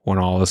person when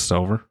all this is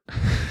over.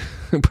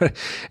 But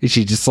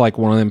she's just like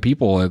one of them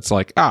people. It's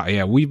like,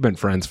 yeah, we've been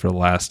friends for the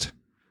last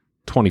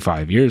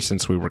 25 years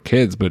since we were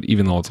kids, but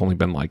even though it's only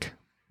been like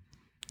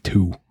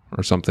 2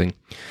 or something,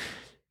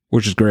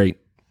 which is great.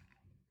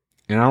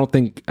 And I don't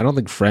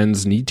think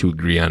friends need to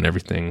agree on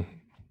everything,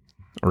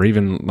 or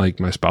even like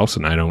my spouse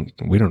and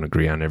we don't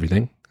agree on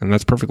everything, and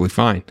that's perfectly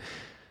fine.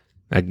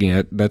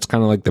 Again, that's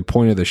kind of like the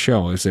point of the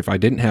show, is if I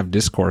didn't have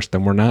discourse,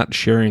 then we're not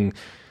sharing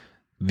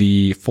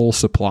the full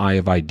supply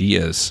of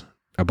ideas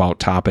about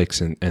topics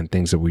and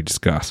things that we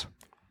discuss.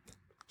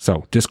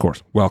 So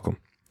discourse, welcome.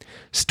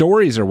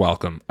 Stories are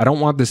welcome. I don't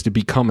want this to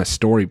become a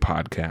story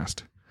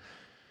podcast.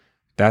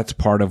 That's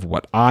part of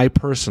what I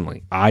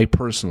personally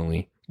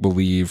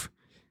believe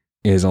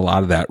is a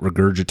lot of that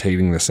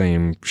regurgitating the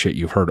same shit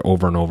you've heard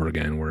over and over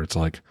again, where it's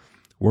like,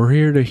 we're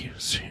here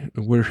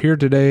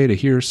today to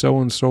hear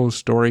so-and-so's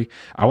story.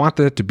 I want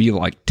that to be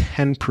like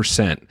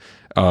 10%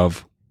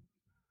 of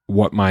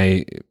what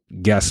my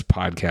guest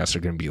podcasts are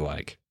going to be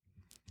like.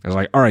 I was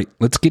like, all right,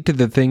 let's get to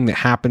the thing that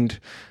happened,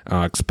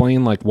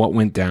 explain like what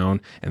went down,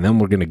 and then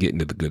we're going to get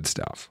into the good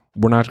stuff.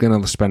 We're not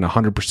going to spend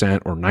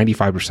 100% or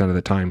 95% of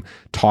the time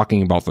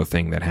talking about the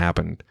thing that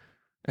happened,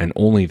 and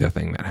only the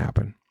thing that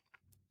happened.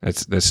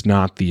 That's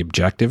not the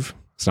objective.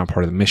 It's not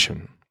part of the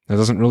mission. That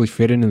doesn't really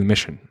fit into the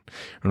mission.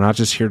 We're not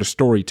just here to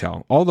story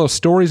tell. Although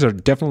stories are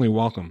definitely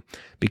welcome,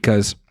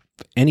 because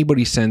if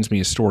anybody sends me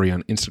a story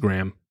on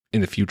Instagram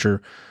in the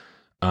future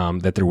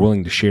that they're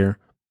willing to share,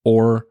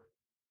 or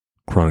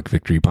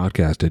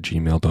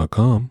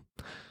chronicvictorypodcast@gmail.com,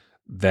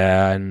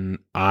 then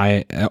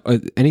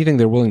anything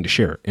they're willing to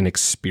share, an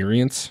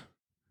experience,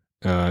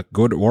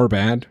 good or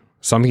bad,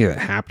 something that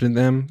happened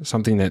to them,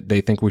 something that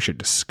they think we should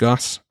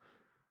discuss,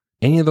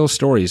 any of those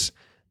stories,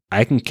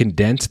 I can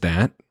condense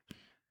that,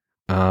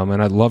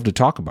 and I'd love to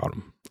talk about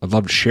them. I'd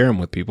love to share them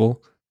with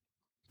people.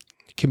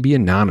 It can be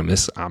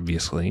anonymous,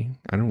 obviously.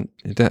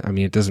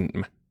 It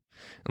doesn't.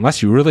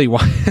 Unless you really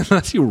want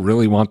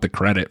the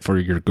credit for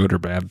your good or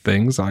bad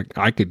things, I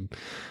could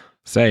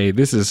say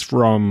this is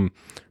from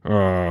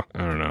I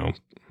don't know,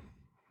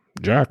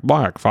 Jack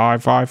Black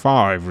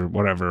 555 or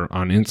whatever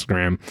on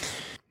Instagram.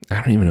 I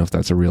don't even know if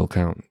that's a real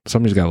account.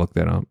 Somebody's got to look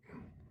that up.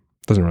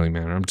 Doesn't really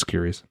matter. I'm just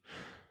curious.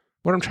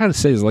 What I'm trying to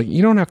say is, like,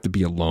 you don't have to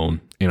be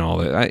alone in all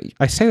that.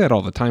 I say that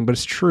all the time, but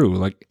it's true.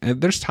 Like,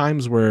 there's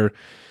times where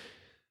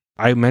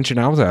I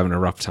mentioned I was having a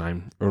rough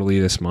time early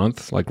this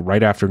month, like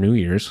right after New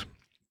Year's.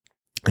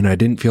 And I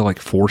didn't feel like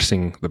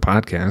forcing the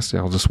podcast.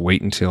 I'll just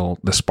wait until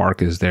the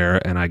spark is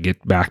there and I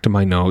get back to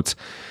my notes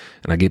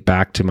and I get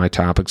back to my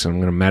topics, and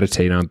I'm going to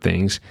meditate on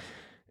things.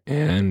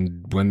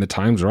 And when the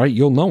time's right,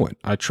 you'll know it.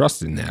 I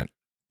trust in that.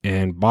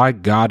 And by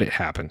God, it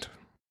happened.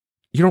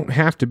 You don't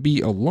have to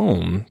be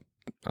alone.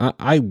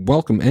 I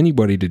welcome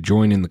anybody to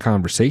join in the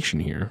conversation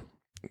here.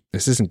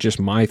 This isn't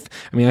just I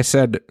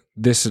said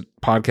this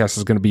podcast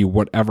is going to be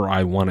whatever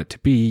I want it to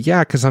be. Yeah,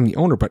 because I'm the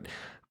owner, but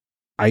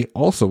I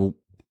also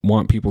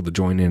want people to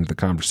join into the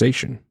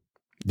conversation.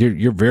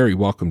 You're very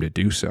welcome to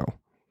do so.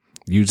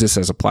 Use this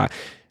as a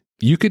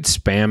You could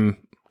spam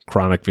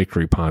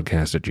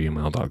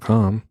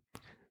chronicvictorypodcast@gmail.com.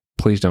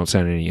 Please don't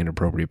send any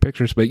inappropriate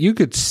pictures, but you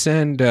could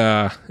send,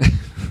 now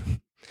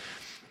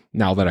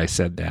that I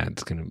said that,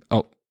 it's going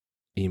to,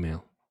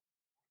 email.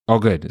 Oh,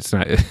 good. It's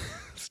not,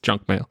 it's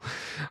junk mail.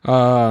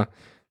 What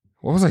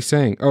was I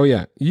saying? Oh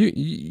yeah.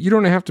 You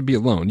don't have to be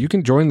alone. You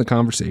can join the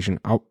conversation.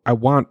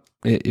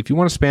 If you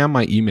want to spam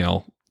my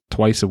email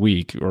twice a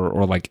week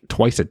or like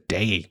twice a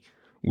day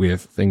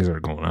with things that are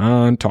going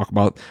on,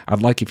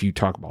 I'd like if you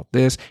talk about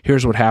this.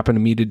 Here's what happened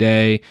to me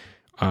today.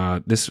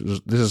 This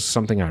is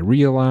something I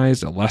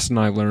realized, a lesson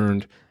I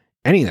learned.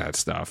 any of that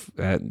stuff.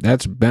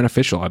 That's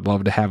beneficial. I'd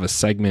love to have a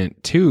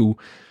segment too,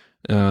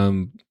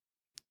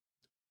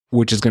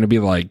 which is going to be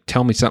like,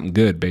 tell me something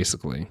good,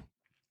 basically,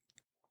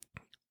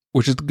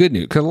 which is the good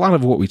news. Because a lot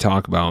of what we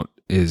talk about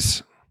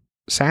is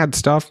sad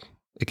stuff.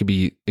 It could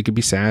be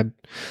sad.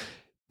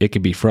 It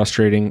could be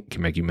frustrating. It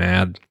can make you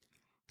mad,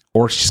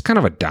 or it's just kind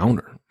of a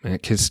downer.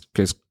 Because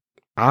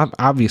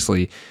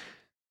obviously,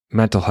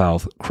 mental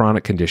health,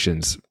 chronic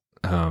conditions,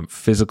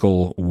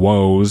 physical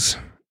woes,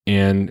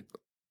 and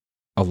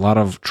a lot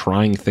of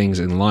trying things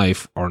in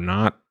life are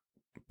not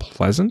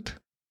pleasant.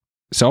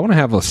 So I want to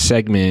have a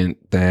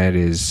segment that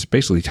is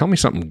basically tell me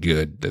something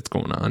good that's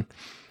going on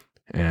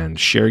and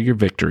share your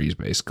victories,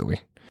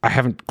 basically. I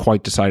haven't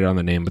quite decided on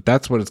the name, but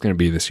that's what it's going to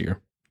be this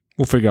year.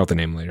 We'll figure out the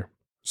name later.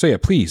 So yeah,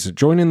 please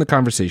join in the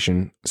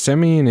conversation.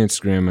 Send me an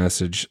Instagram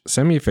message.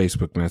 Send me a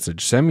Facebook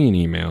message. Send me an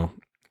email.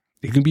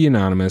 You can be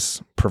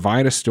anonymous.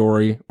 Provide a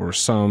story or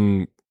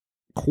some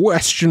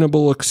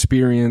questionable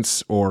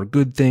experience or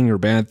good thing or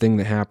bad thing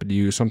that happened to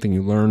you, something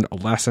you learned, a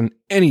lesson,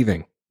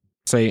 anything.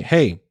 Say,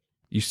 hey,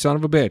 you son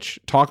of a bitch,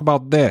 talk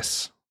about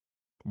this.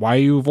 Why are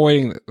you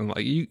avoiding it?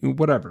 Like,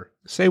 whatever.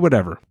 Say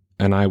whatever.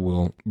 And I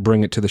will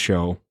bring it to the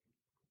show.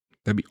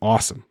 That'd be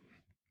awesome.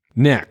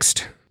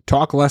 Next,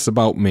 talk less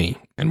about me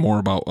and more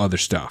about other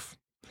stuff.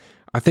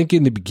 I think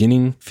in the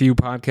beginning few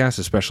podcasts,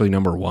 especially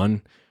number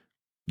 1,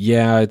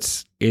 yeah,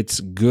 it's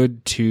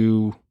good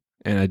to,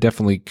 and I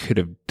definitely could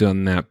have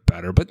done that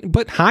better,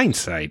 but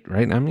hindsight,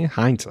 right? I mean,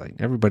 hindsight.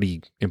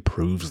 Everybody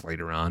improves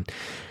later on.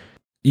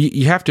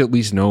 You have to at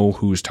least know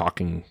who's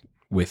talking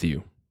with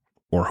you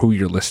or who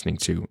you're listening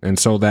to. And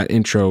so that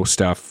intro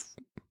stuff,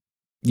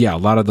 yeah, a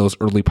lot of those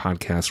early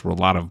podcasts were a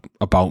lot of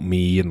about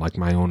me and like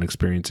my own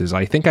experiences.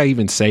 I think I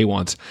even say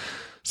once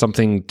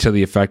something to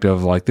the effect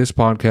of like, this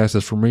podcast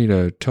is for me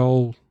to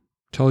tell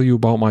you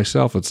about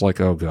myself. It's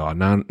like, oh God,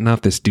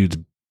 not this dude's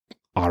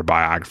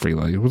autobiography.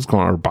 Like, what's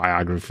going on?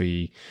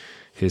 Biography,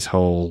 his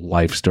whole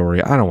life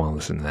story. I don't want to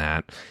listen to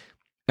that.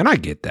 And I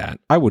get that.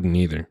 I wouldn't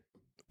either.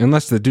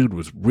 Unless the dude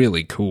was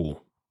really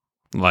cool.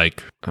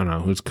 Like, I don't know,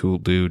 who's cool,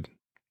 dude?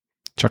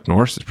 Chuck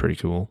Norris is pretty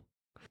cool.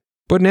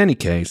 But in any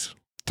case,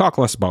 talk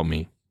less about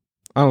me.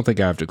 I don't think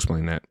I have to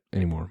explain that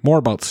anymore. More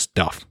about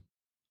stuff.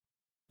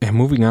 And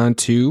moving on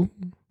to,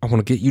 I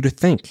want to get you to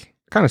think.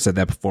 I kind of said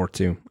that before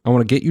too. I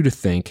want to get you to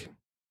think,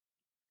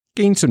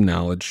 gain some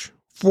knowledge,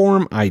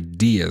 form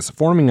ideas.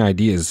 Forming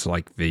ideas is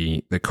like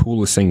the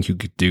coolest thing you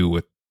could do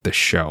with the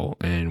show.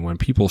 And when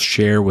people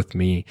share with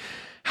me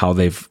how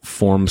they've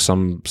formed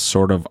some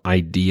sort of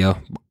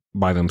idea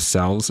by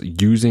themselves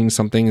using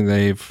something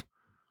they've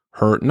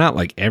heard, not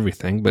like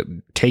everything, but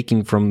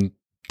taking from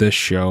this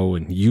show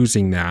and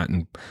using that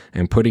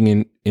and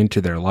putting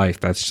into their life,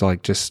 that's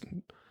like just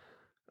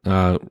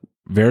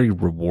very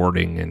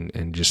rewarding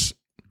and just,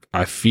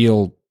 I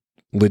feel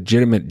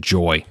legitimate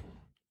joy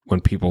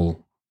when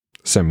people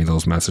send me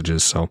those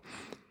messages. So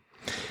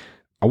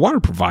I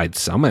want to provide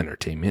some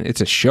entertainment.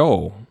 It's a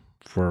show,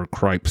 for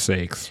cripe's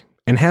sakes,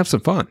 and have some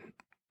fun.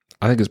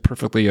 I think it's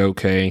perfectly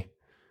okay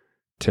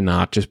to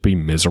not just be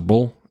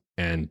miserable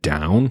and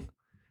down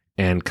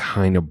and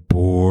kind of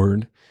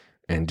bored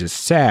and just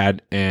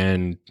sad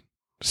and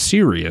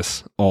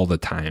serious all the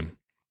time.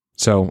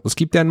 So let's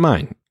keep that in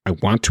mind. I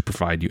want to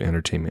provide you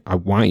entertainment. I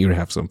want you to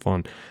have some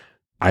fun.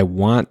 I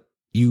want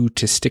you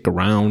to stick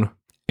around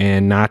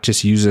and not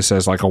just use this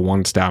as like a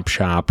one-stop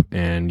shop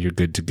and you're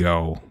good to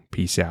go.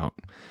 Peace out.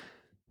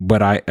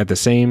 But at the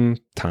same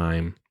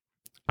time,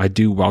 I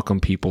do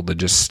welcome people to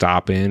just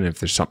stop in. If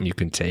there's something you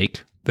can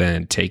take,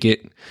 then take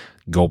it.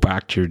 Go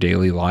back to your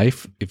daily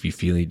life if you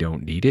feel you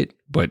don't need it.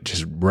 But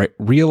just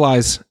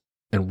realize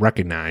and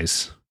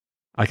recognize.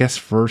 I guess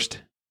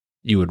first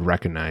you would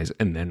recognize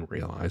and then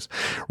realize.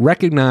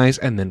 Recognize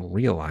and then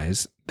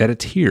realize that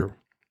it's here.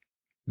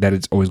 That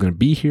it's always going to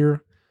be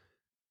here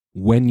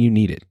when you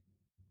need it.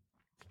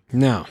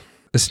 Now,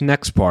 this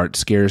next part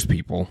scares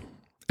people.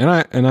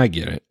 And I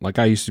get it. Like,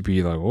 I used to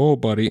be like, oh,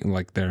 buddy, and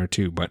like there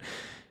too. But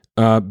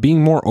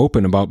being more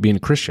open about being a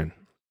Christian.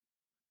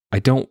 I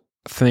don't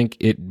think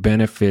it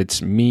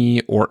benefits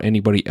me or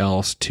anybody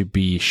else to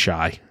be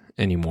shy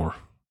anymore.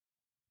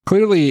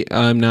 Clearly,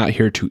 I'm not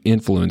here to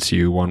influence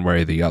you one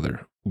way or the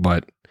other,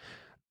 but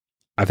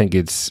I think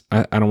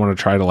I don't want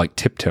to try to like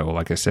tiptoe,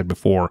 like I said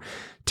before,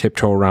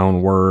 tiptoe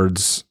around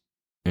words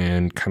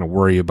and kind of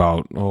worry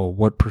about, oh,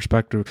 what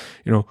perspective,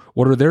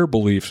 what are their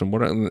beliefs and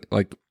what are,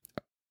 like,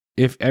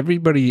 if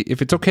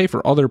it's okay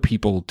for other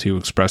people to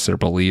express their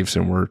beliefs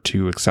and we're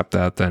to accept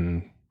that,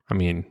 then, I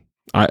mean,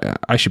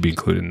 I should be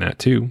included in that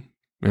too.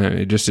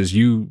 Just as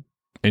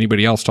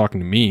anybody else talking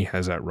to me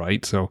has that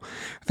right. So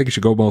I think it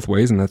should go both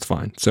ways, and that's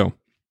fine. So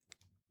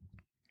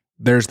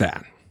there's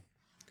that.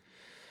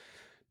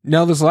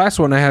 Now, this last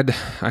one, I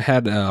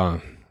had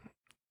a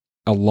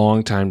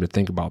long time to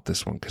think about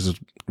this one because it's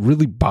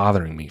really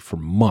bothering me for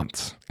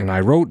months. And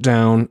I wrote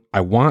down,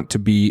 I want to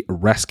be a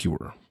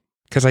rescuer.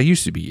 Because I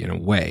used to be, in a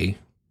way,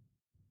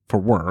 for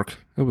work.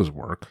 It was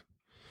work.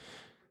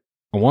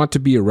 I want to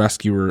be a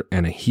rescuer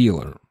and a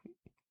healer.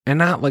 And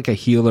not like a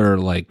healer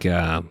like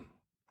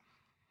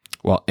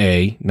Well,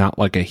 A, not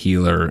like a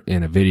healer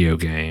in a video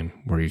game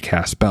where you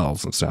cast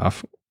spells and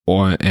stuff,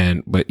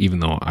 but even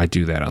though I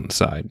do that on the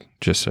side,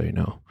 just so you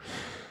know.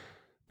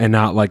 And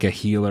not like a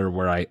healer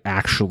where I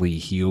actually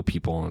heal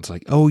people and it's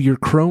like, oh, your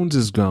Crohn's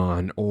is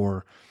gone,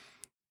 or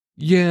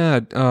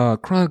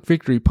Chronic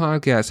Victory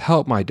Podcast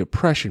helped my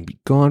depression be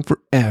gone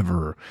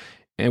forever.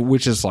 And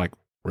which is like,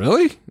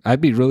 really?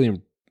 I'd be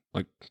really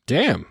like,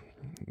 damn.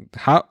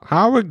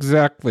 How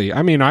exactly?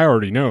 I mean, I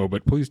already know,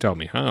 but please tell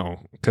me how.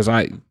 Because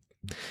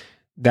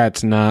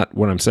that's not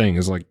what I'm saying,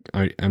 is like,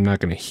 I'm not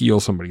going to heal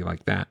somebody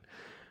like that.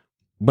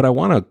 But I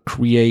want to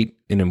create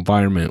an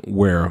environment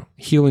where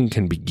healing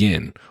can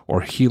begin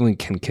or healing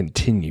can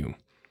continue.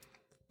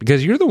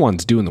 Because you're the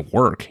ones doing the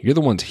work. You're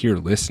the ones here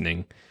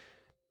listening.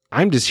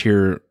 I'm just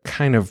here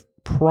kind of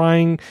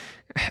prying,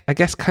 I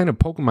guess kind of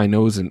poking my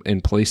nose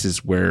in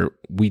places where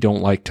we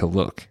don't like to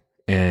look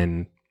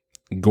and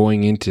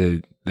going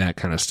into that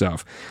kind of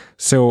stuff.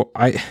 So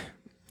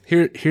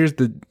here's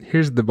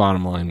the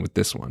bottom line with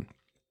this one.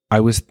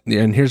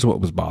 And here's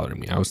what was bothering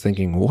me. I was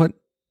thinking,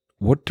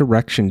 what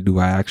direction do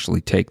I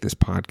actually take this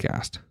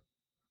podcast?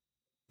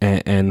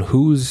 And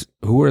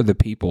who are the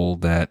people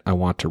that I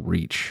want to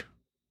reach?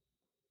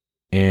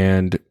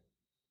 And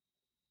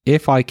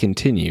if I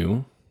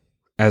continue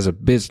as a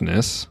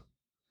business,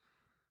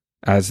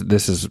 as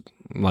this is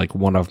like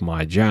one of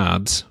my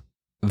jobs,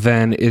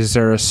 then is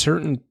there a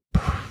certain,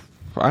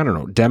 I don't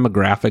know,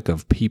 demographic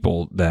of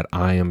people that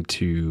I am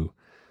to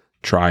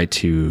try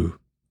to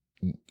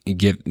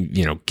get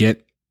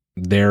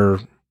their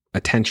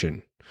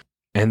attention?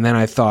 And then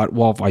I thought,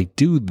 well, if I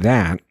do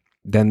that,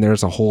 then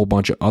there's a whole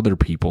bunch of other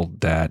people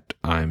that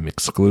I'm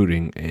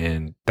excluding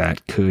and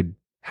that could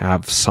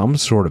have some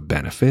sort of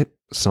benefit,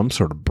 some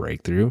sort of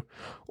breakthrough,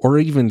 or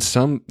even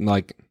some,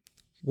 like,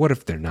 what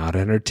if they're not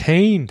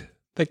entertained?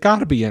 They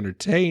gotta be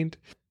entertained.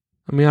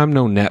 I mean, I'm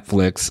no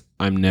Netflix.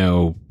 I'm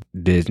no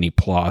Disney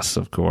Plus,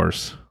 of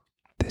course.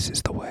 This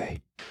is the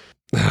way.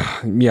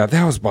 Yeah,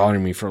 that was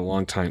bothering me for a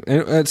long time.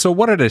 And so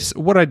what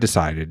I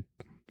decided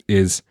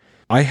is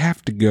I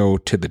have to go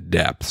to the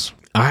depths.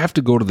 I have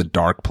to go to the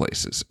dark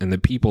places and the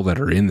people that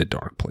are in the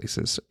dark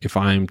places if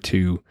I'm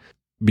to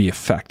be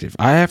effective.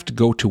 I have to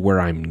go to where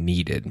I'm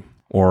needed,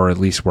 or at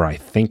least where I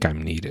think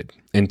I'm needed,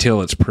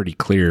 until it's pretty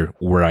clear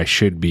where I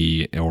should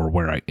be or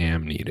where I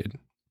am needed.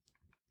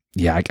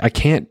 Yeah, I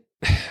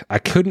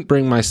couldn't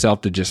bring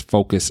myself to just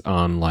focus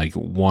on like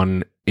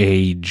one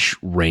age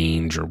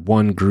range or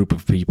one group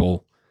of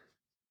people.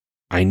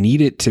 I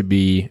need it to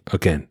be,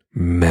 again,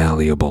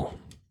 malleable.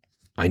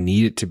 I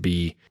need it to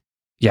be,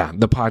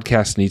 the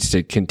podcast needs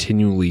to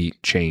continually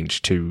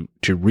change to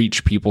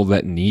reach people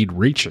that need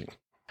reaching.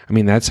 I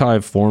mean, that's how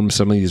I've formed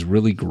some of these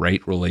really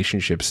great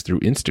relationships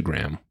through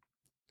Instagram,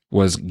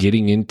 was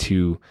getting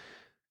into,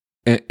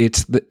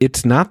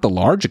 it's not the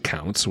large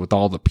accounts with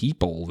all the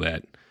people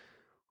that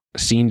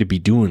seem to be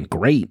doing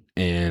great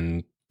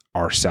and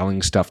are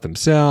selling stuff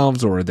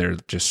themselves, or they're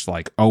just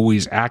like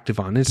always active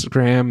on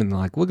Instagram and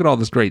like, look at all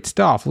this great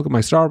stuff. Look at my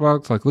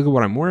Starbucks. Like, look at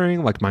what I'm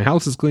wearing. Like, my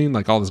house is clean.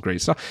 Like, all this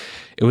great stuff.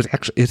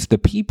 It's the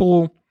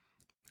people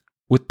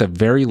with the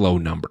very low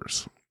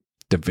numbers,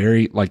 the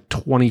very like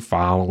 20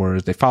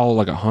 followers. They follow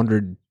like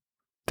 100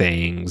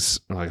 things,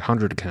 like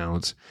 100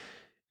 accounts,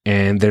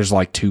 and there's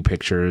like 2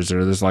 pictures,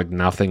 or there's like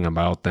nothing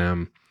about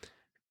them.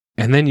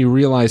 And then you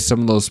realize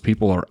some of those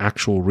people are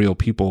actual real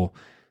people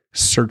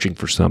searching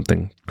for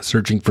something,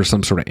 searching for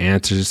some sort of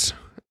answers,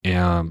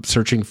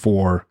 searching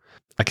for,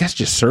 I guess,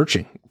 just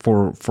searching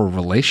for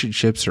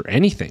relationships or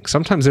anything.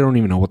 Sometimes they don't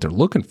even know what they're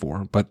looking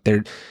for, but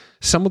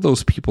some of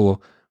those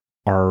people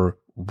are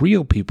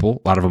real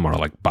people. A lot of them are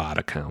like bot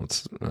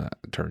accounts,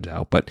 it turns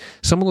out, but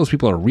some of those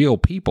people are real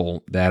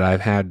people that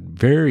I've had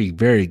very,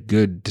 very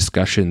good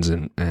discussions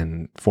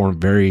and formed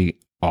very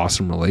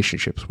awesome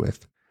relationships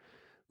with,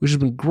 which has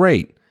been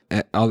great.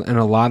 And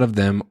a lot of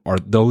them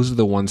those are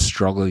the ones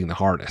struggling the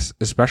hardest,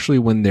 especially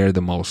when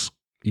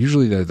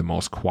usually they're the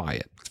most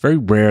quiet. It's very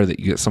rare that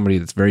you get somebody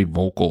that's very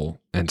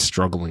vocal and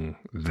struggling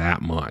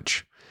that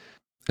much.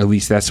 At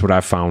least that's what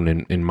I've found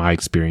in my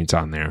experience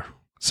on there.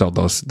 So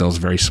those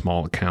very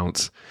small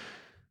accounts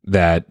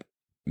that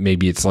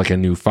maybe it's like a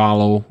new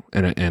follow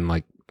and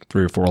like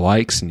 3 or 4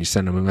 likes, and you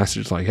send them a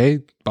message like,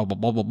 hey, blah, blah,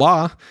 blah, blah,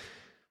 blah.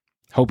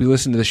 Hope you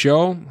listen to the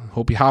show.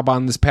 Hope you hop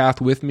on this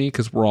path with me,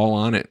 because we're all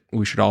on it.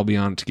 We should all be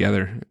on it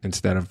together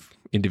instead of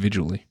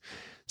individually.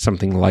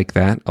 Something like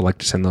that. I like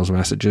to send those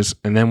messages.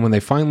 And then when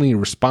they finally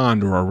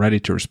respond or are ready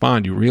to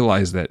respond, you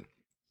realize that,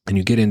 and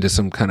you get into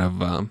some kind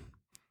of,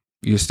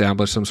 you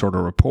establish some sort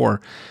of rapport,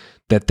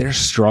 that they're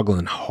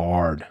struggling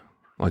hard,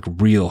 like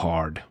real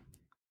hard.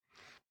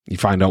 You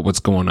find out what's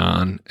going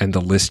on, and the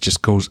list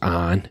just goes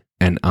on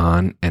and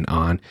on and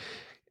on.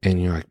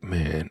 And you're like,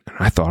 man,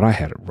 I thought I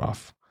had it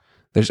rough.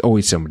 There's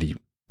always somebody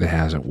that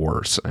has it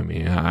worse. I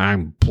mean,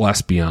 I'm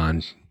blessed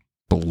beyond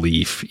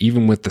belief,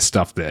 even with the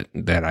stuff that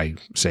I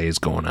say is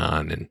going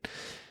on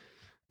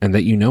and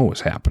that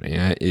is happening.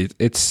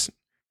 It's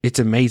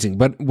amazing.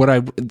 But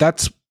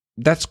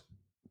that's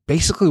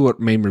basically what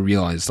made me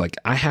realize, like,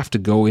 I have to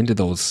go into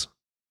those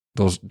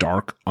those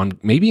dark,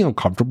 maybe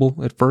uncomfortable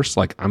at first.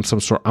 Like I'm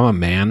a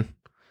man,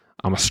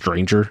 I'm a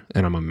stranger,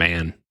 and I'm a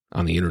man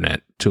on the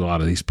internet to a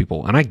lot of these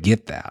people. And I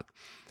get that.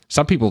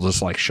 Some people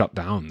just like shut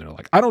down. They're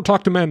like, I don't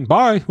talk to men.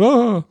 Bye.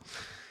 Ah.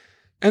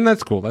 And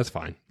that's cool. That's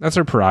fine. That's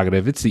their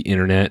prerogative. It's the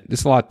internet.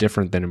 It's a lot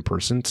different than in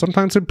person.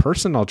 Sometimes in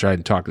person, I'll try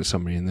to talk to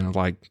somebody and they're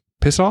like,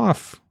 piss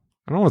off.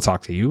 I don't want to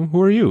talk to you.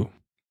 Who are you?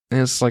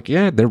 And it's like,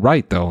 yeah, they're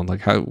right though.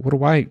 Like, what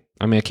do I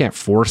mean, I can't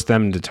force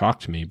them to talk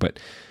to me, but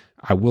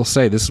I will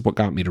say this is what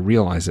got me to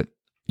realize that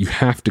you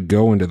have to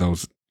go into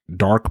those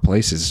dark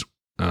places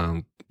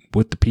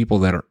with the people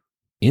that are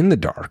in the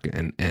dark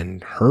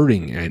and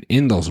hurting and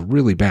in those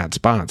really bad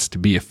spots to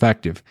be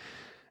effective.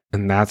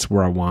 And that's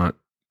where I want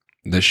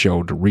the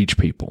show to reach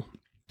people.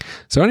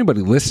 So anybody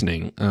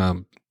listening,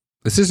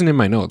 this isn't in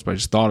my notes, but I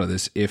just thought of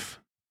this. If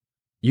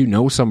you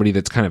know somebody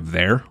that's kind of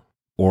there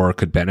or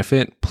could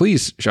benefit,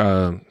 please,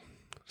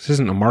 this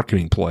isn't a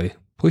marketing play.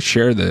 Please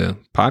share the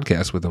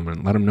podcast with them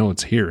and let them know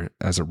it's here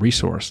as a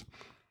resource.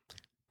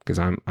 Because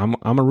I'm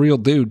a real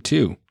dude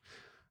too.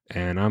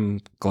 And I'm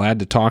glad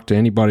to talk to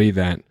anybody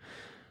that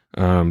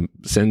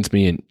sends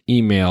me an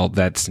email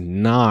that's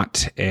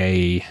not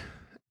a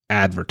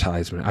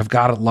advertisement. I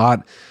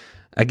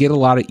get a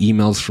lot of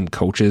emails from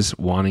coaches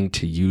wanting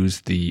to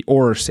use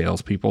or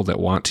salespeople that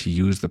want to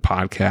use the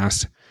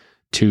podcast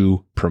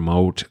to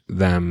promote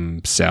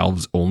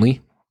themselves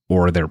only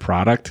or their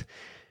product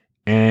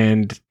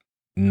and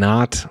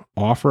not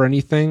offer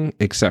anything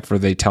except for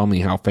they tell me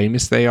how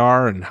famous they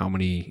are and how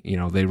many,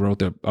 they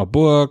wrote a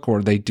book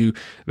or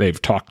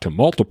they've talked to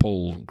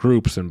multiple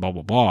groups and blah,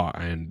 blah, blah.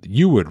 And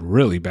you would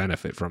really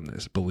benefit from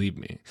this, believe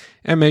me.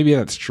 And maybe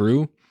that's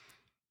true.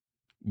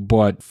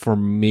 But for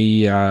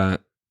me,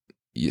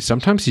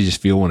 sometimes you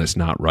just feel when it's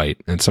not right.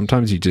 And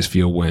sometimes you just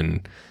feel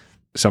when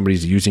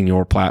somebody's using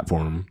your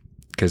platform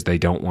because they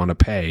don't want to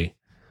pay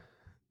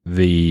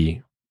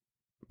the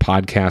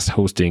podcast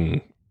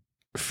hosting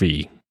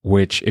fee,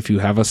 which if you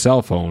have a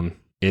cell phone,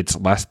 it's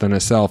less than a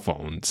cell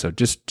phone. So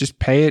just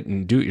pay it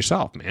and do it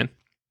yourself, man.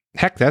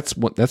 Heck, that's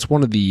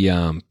one of the,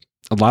 a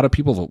lot of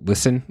people that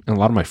listen and a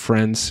lot of my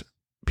friends,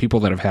 people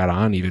that have had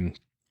on even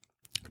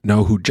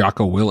know who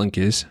Jocko Willink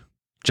is,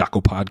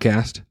 Jocko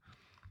Podcast.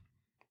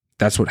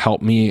 That's what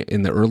helped me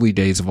in the early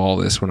days of all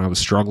this when I was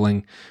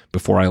struggling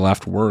before I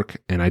left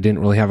work and I didn't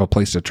really have a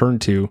place to turn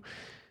to.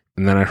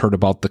 And then I heard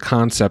about the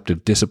concept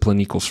of discipline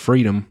equals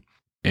freedom.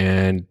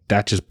 And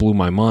that just blew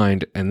my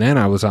mind. And then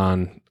I was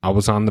on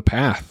the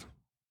path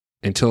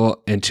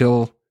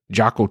until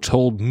Jocko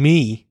told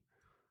me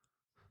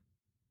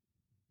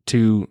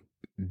to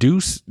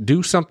do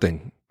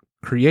something,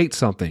 create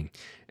something.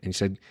 And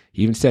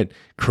he even said,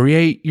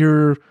 create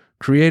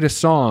a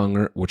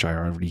song, which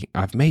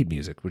I've made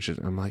music, which is,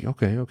 I'm like,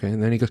 okay.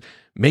 And then he goes,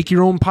 make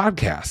your own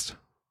podcast.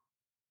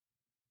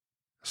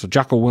 So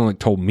Jocko Willink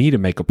told me to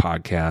make a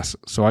podcast.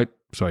 So I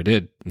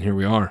did. And here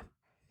we are.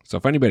 So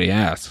if anybody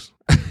asks,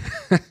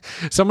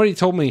 somebody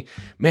told me,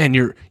 man,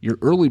 your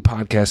early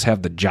podcasts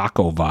have the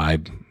Jocko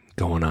vibe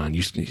going on.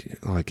 You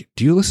like,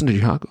 do you listen to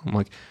Jocko? I'm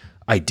like,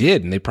 I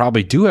did. And they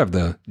probably do have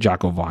the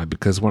Jocko vibe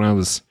because when I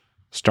was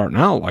starting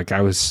out, like I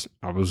was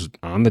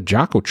on the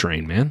Jocko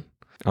train, man.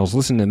 I was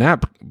listening to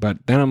that, but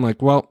then I'm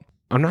like, well,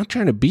 I'm not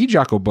trying to be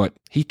Jocko, but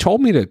he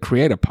told me to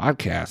create a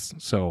podcast.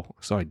 So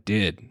I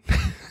did.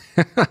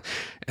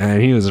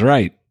 And he was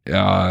right.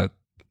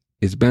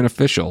 It's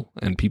beneficial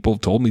and people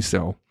have told me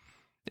so.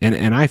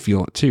 And I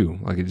feel it too.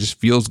 Like it just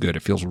feels good.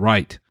 It feels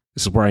right.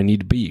 This is where I need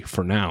to be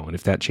for now. And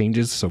if that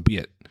changes, so be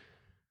it.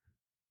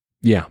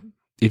 Yeah.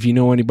 If you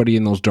know anybody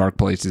in those dark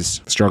places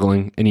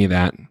struggling, any of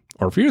that,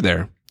 or if you're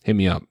there, hit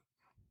me up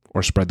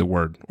or spread the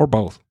word or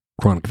both.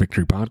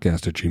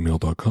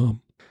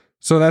 chronicvictorypodcast@gmail.com.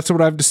 So that's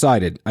what I've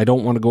decided. I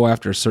don't want to go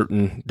after a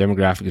certain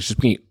demographic. It's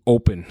just being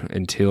open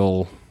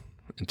until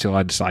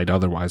I decide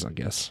otherwise, I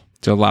guess.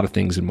 So a lot of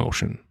things in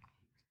motion.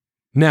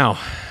 Now,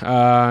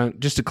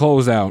 just to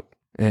close out,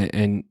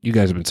 and you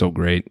guys have been so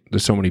great.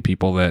 There's so many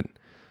people that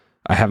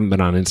I haven't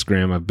been on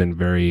Instagram. I've been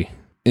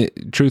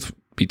truth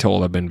be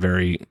told, I've been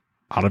very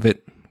out of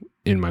it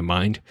in my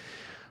mind,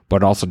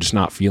 but also just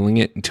not feeling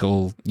it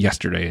until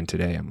yesterday and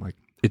today. I'm like,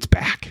 it's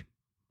back.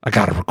 I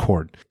got to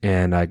record.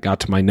 And I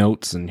got to my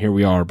notes and here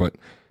we are, but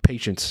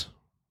patience.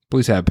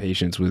 Please have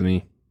patience with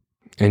me.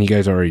 And you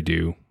guys already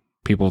do.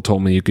 People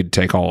told me you could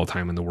take all the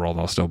time in the world.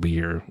 I'll still be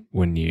here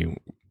when you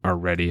are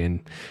ready.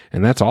 And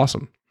that's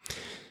awesome.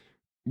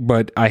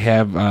 But I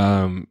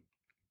have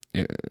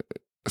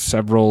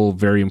several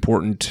very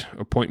important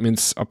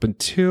appointments up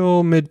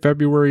until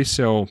mid-February.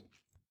 So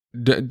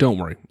don't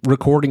worry.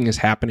 Recording is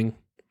happening.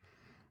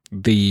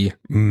 The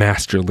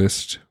master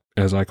list,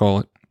 as I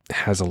call it,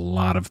 has a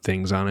lot of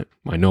things on it.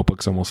 My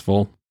notebook's almost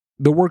full.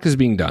 The work is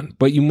being done,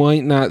 but you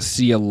might not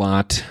see a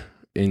lot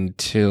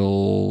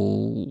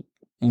until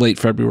late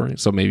February,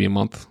 so maybe a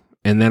month.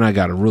 And then I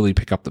got to really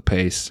pick up the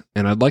pace.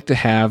 And I'd like to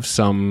have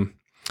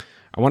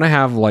I want to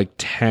have like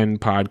 10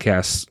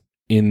 podcasts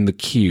in the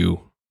queue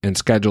and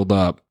scheduled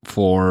up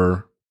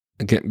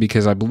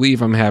because I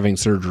believe I'm having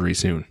surgery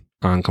soon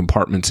on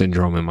compartment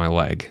syndrome in my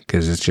leg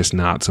because it's just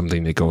not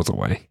something that goes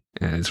away.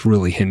 And it's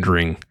really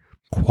hindering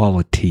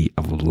quality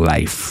of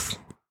life,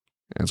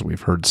 as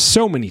we've heard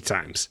so many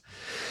times.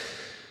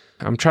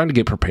 I'm trying to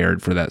get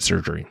prepared for that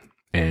surgery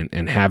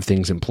and have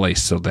things in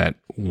place so that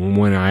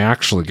when I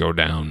actually go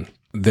down,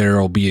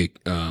 there'll be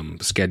a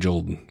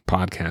scheduled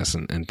podcast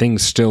and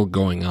things still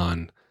going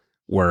on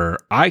where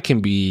I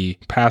can be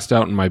passed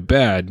out in my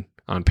bed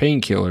on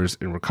painkillers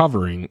and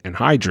recovering and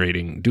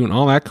hydrating, doing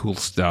all that cool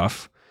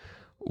stuff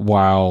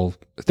while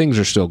things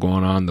are still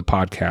going on. The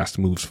podcast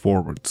moves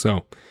forward.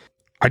 So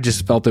I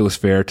just felt it was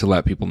fair to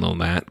let people know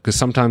that, because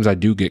sometimes I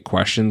do get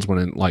questions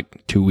when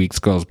 2 weeks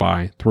goes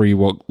by, 3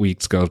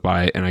 weeks goes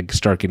by, and I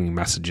start getting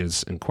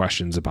messages and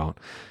questions about,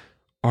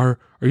 are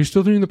you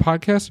still doing the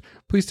podcast?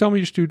 Please tell me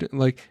you're still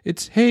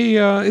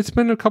it's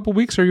been a couple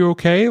weeks. Are you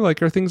okay?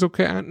 Are things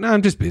okay? No,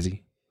 I'm just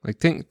busy.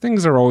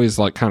 Things are always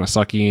kind of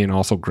sucky and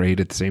also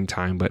great at the same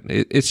time, but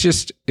it's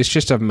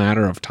just a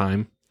matter of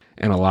time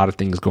and a lot of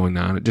things going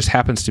on. It just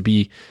happens to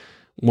be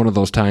one of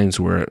those times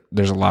where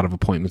there's a lot of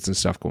appointments and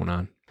stuff going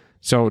on.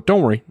 So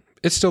don't worry,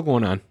 it's still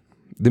going on.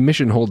 The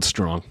mission holds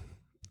strong,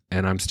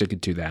 and I'm sticking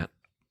to that.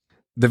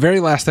 The very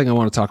last thing I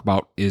want to talk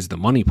about is the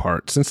money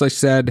part. Since I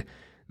said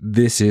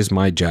this is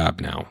my job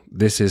now,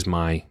 this is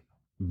my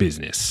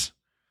business,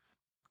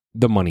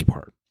 the money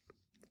part.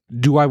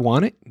 Do I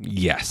want it?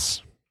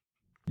 Yes.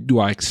 Do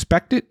I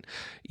expect it?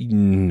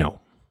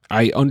 No.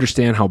 I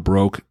understand how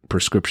broke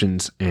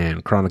prescriptions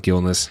and chronic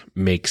illness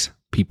makes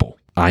people.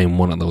 I am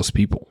one of those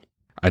people.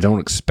 I don't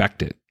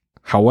expect it.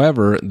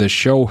 However, the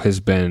show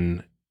has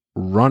been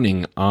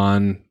running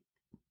on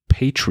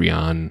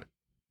Patreon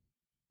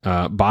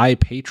by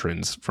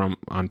patrons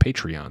on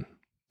Patreon.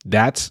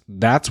 That's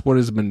what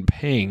has been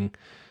paying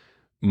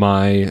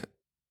my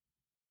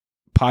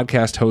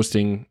podcast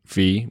hosting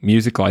fee,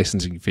 music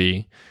licensing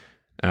fee,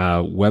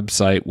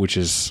 website, which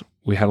is,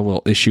 we had a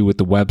little issue with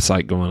the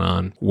website going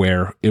on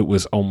where it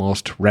was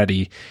almost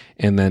ready,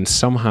 and then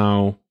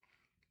somehow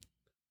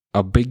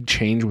a big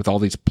change with all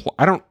these,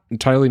 I don't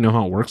entirely know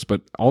how it works,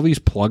 but all these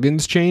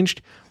plugins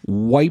changed,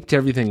 wiped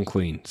everything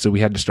clean. So we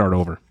had to start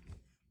over.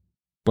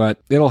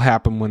 But it'll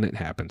happen when it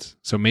happens.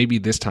 So maybe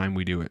this time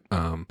we do it.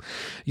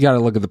 You got to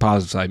look at the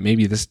positive side.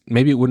 Maybe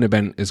it wouldn't have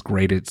been as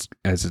great as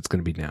it's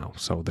going to be now.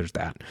 So there's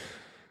that.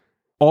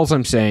 All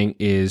I'm saying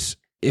is,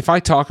 if I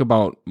talk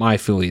about my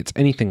affiliates,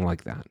 anything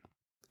like that,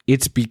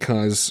 it's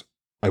because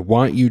I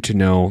want you to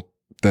know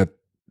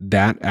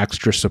that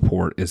extra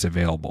support is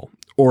available.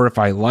 Or if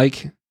I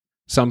like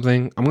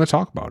something, I'm going to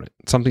talk about it.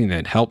 Something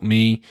that helped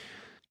me,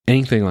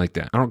 anything like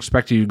that. I don't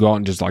expect you to go out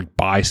and just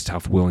buy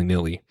stuff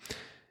willy-nilly.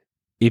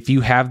 If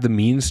you have the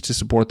means to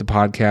support the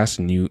podcast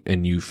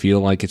and you feel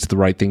like it's the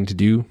right thing to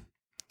do,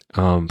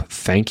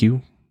 thank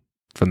you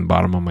from the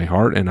bottom of my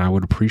heart, and I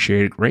would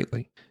appreciate it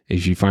greatly.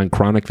 If you find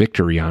Chronic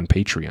Victory on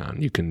Patreon,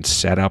 you can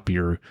set up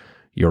your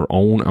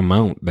own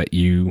amount that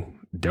you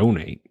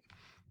donate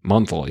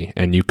monthly,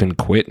 and you can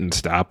quit and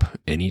stop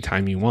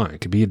anytime you want.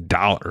 It could be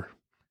 $1.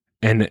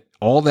 And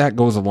all that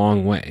goes a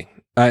long way.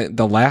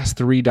 The last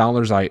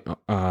 $3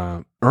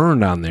 I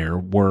earned on there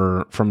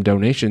were from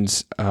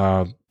donations,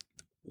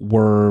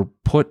 were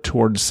put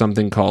towards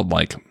something called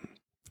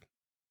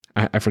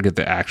I forget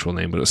the actual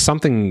name, but it was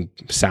something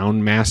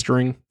sound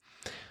mastering,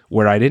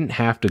 where I didn't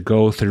have to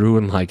go through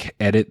and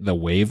edit the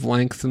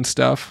wavelengths and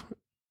stuff.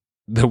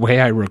 The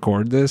way I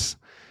record this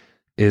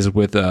is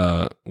with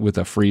a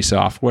free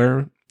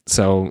software.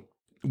 So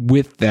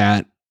with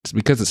that,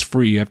 because it's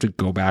free, you have to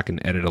go back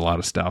and edit a lot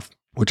of stuff,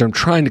 which I'm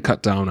trying to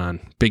cut down on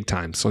big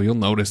time. So you'll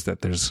notice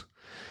that there's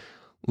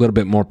a little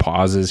bit more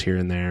pauses here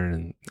and there,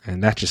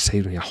 and that just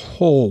saves me a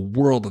whole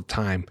world of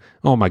time.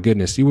 Oh my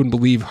goodness, you wouldn't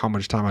believe how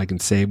much time I can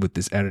save with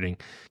this editing.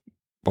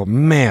 But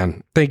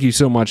man, thank you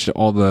so much to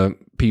all the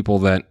people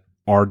that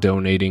are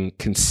donating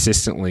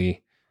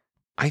consistently.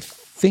 I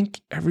think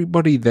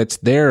everybody that's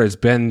there has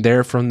been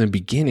there from the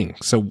beginning.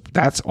 So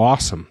that's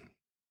awesome.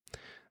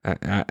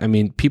 I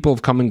mean, people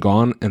have come and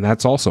gone, and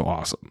that's also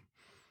awesome.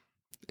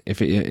 If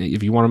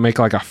you want to make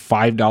a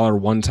 $5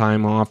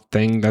 one-time off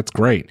thing, that's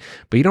great.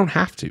 But you don't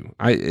have to.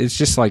 It's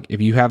just if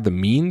you have the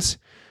means.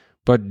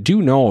 But do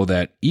know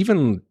that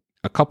even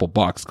a couple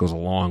bucks goes a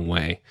long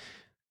way.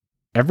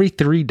 Every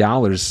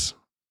 $3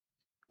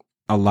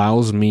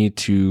 allows me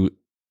to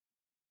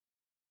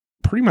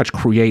pretty much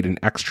create an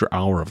extra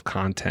hour of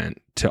content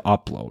to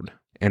upload.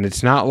 And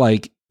it's not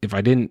if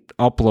I didn't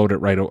upload it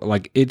right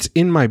away, it's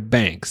in my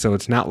bank, so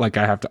it's not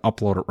I have to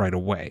upload it right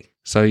away.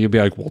 So you'll be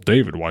like, well,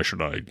 David, why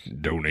should I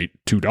donate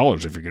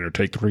 $2 if you're going to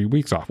take 3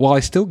 weeks off? Well, I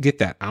still get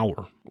that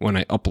hour when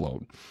I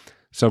upload.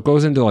 So it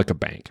goes into a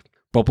bank.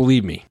 But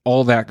believe me,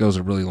 all that goes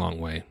a really long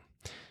way.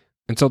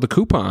 And so the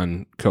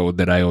coupon code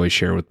that I always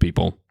share with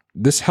people,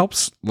 this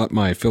helps let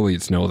my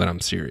affiliates know that I'm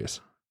serious.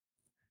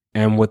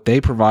 And what they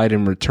provide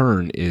in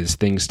return is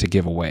things to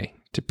give away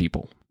to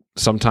people.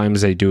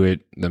 Sometimes they do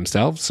it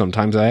themselves.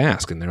 Sometimes I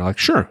ask, and they're like,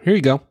 sure, here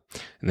you go.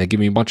 And they give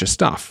me a bunch of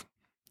stuff.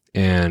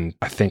 And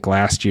I think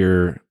last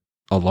year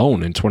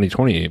alone in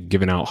 2020 have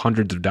given out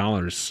hundreds of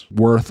dollars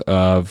worth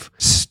of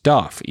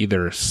stuff,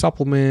 either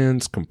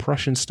supplements,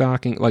 compression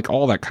stocking, like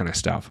all that kind of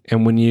stuff.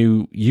 And when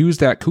you use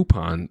that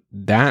coupon,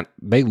 that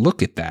they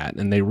look at that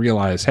and they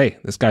realize, hey,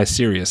 this guy's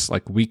serious.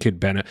 Like we could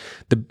benefit.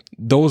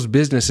 Those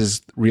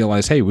businesses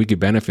realize, hey, we could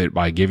benefit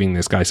by giving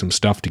this guy some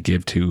stuff to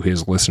give to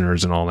his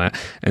listeners and all that.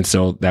 And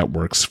so that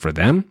works for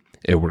them.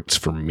 It works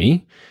for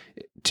me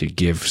to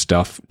give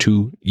stuff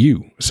to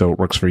you. So it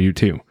works for you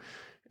too.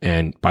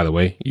 And by the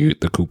way,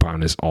 the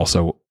coupon is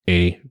also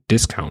a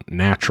discount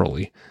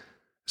naturally.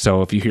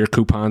 So if you hear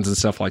coupons and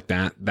stuff like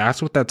that,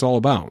 that's what that's all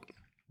about.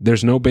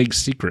 There's no big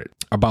secret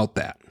about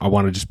that. I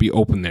want to just be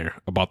open there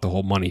about the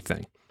whole money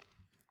thing.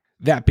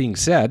 That being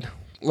said,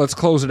 let's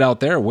close it out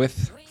there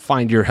with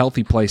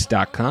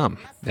findyourhealthyplace.com.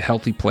 The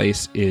Healthy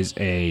Place is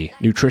a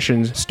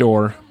nutrition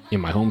store in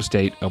my home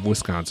state of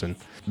Wisconsin.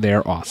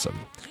 They're awesome.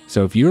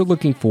 So if you're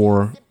looking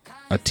for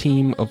a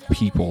team of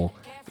people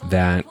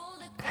that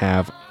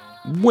have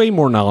way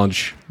more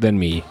knowledge than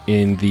me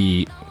in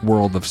the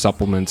world of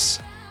supplements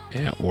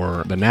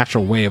or the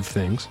natural way of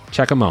things,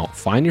 check them out.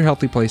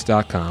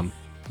 Findyourhealthyplace.com.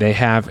 They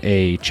have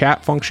a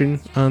chat function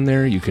on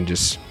there. You can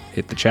just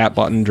hit the chat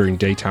button during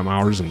daytime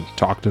hours and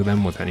talk to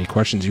them with any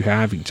questions you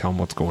have. You can tell them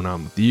what's going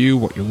on with you,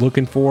 what you're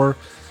looking for.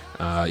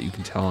 You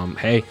can tell them,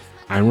 hey,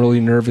 I'm really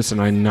nervous and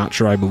I'm not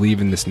sure I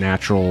believe in this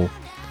natural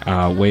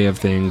way of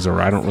things,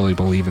 or I don't really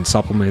believe in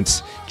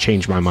supplements.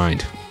 Change my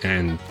mind,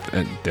 and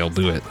they'll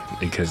do it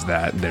because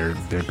they're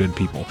good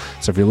people.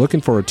 So if you're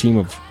looking for a team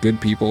of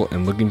good people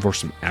and looking for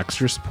some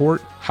extra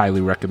support,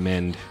 highly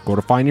recommend go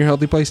to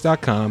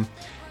findyourhealthyplace.com.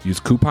 Use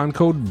coupon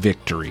code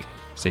VICTORY.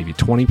 Save you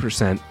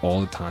 20%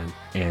 all the time,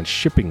 and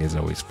shipping is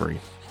always free.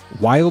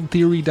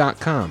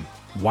 WildTheory.com.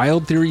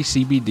 Wild Theory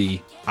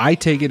CBD. I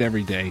take it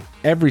every day,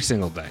 every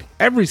single day.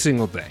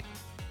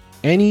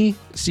 Any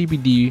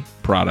CBD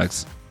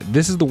products,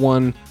 this is the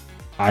one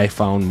I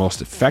found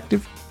most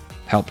effective,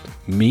 helped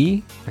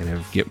me kind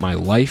of get my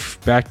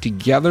life back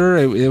together.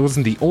 It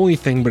wasn't the only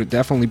thing, but it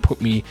definitely put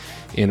me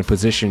in a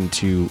position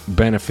to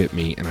benefit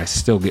me, and I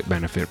still get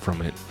benefit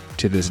from it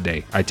to this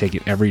day. I take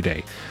it every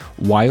day.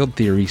 Wild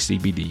Theory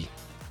CBD.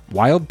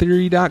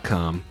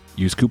 WildTheory.com.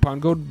 Use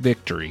coupon code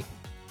VICTORY.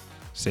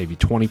 Save you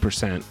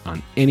 20%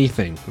 on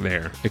anything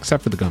there,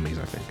 except for the gummies,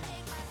 I think.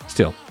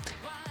 Still,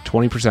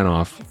 20%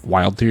 off.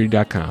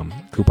 WildTheory.com.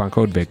 Coupon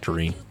code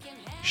VICTORY.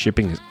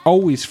 Shipping is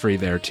always free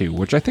there too,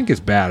 which I think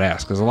is badass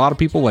because a lot of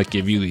people like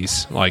give you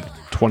these like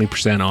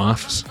 20%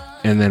 offs,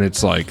 and then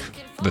it's like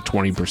the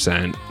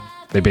 20%.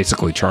 They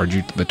basically charge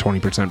you the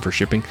 20% for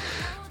shipping.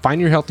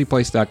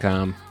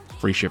 Findyourhealthyplace.com,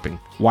 free shipping.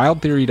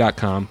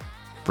 WildTheory.com,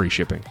 free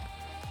shipping.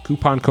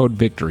 Coupon code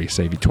VICTORY,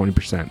 save you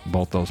 20%,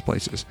 both those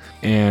places.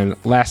 And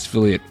last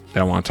affiliate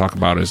that I want to talk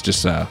about is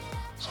just a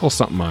little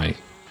something I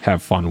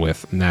have fun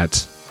with, and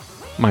that's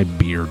my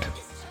beard,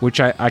 which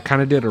I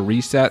kind of did a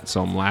reset,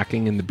 so I'm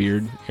lacking in the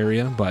beard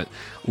area, but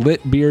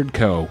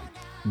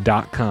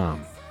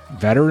litbeardco.com.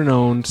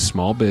 Veteran-owned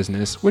small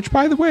business, which,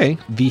 by the way,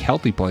 The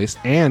Healthy Place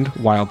and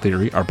Wild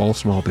Theory are both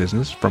small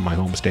business from my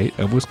home state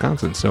of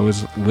Wisconsin. So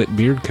is Lit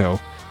Beard Co.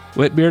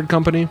 Lit Beard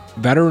Company,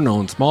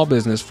 veteran-owned small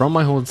business from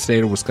my home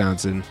state of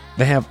Wisconsin.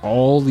 They have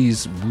all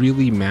these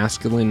really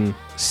masculine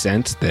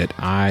scents that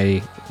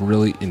I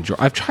really enjoy.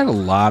 I tried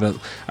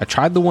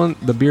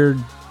the beard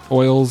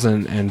oils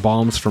and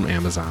balms from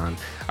Amazon.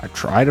 I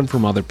tried them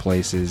from other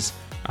places,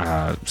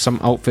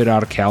 some outfit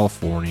out of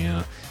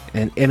California,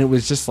 and it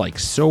was just like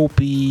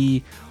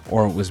soapy,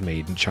 or it was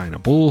made in China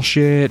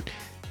bullshit,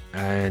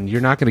 and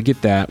you're not going to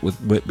get that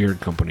with Lit Beard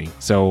Company,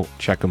 so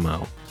check them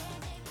out.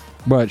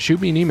 But shoot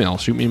me an email,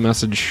 shoot me a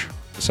message,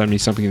 send me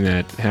something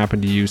that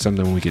happened to you,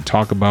 something we could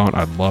talk about.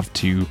 I'd love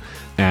to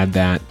add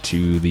that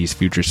to these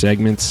future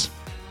segments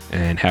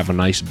and have a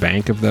nice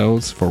bank of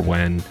those for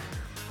when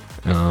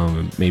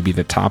maybe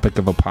the topic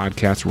of a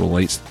podcast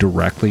relates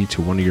directly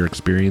to one of your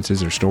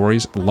experiences or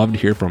stories. I'd love to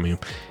hear from you,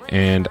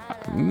 and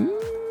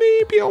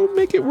maybe I'll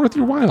make it worth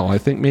your while. I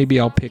think maybe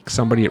I'll pick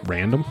somebody at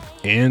random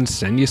and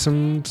send you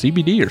some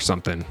CBD or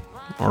something,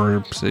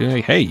 or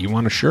say, hey, you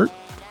want a shirt?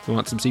 You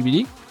want some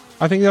CBD?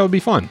 I think that would be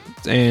fun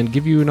and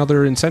give you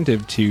another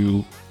incentive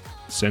to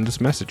send us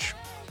a message.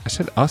 I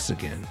said us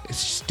again. It's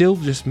still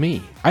just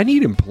me. I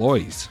need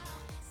employees.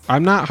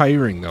 I'm not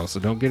hiring though, so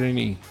don't get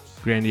any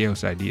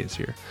grandiose ideas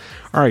here.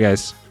 All right,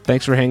 guys.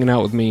 Thanks for hanging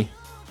out with me.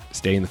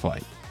 Stay in the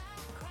fight.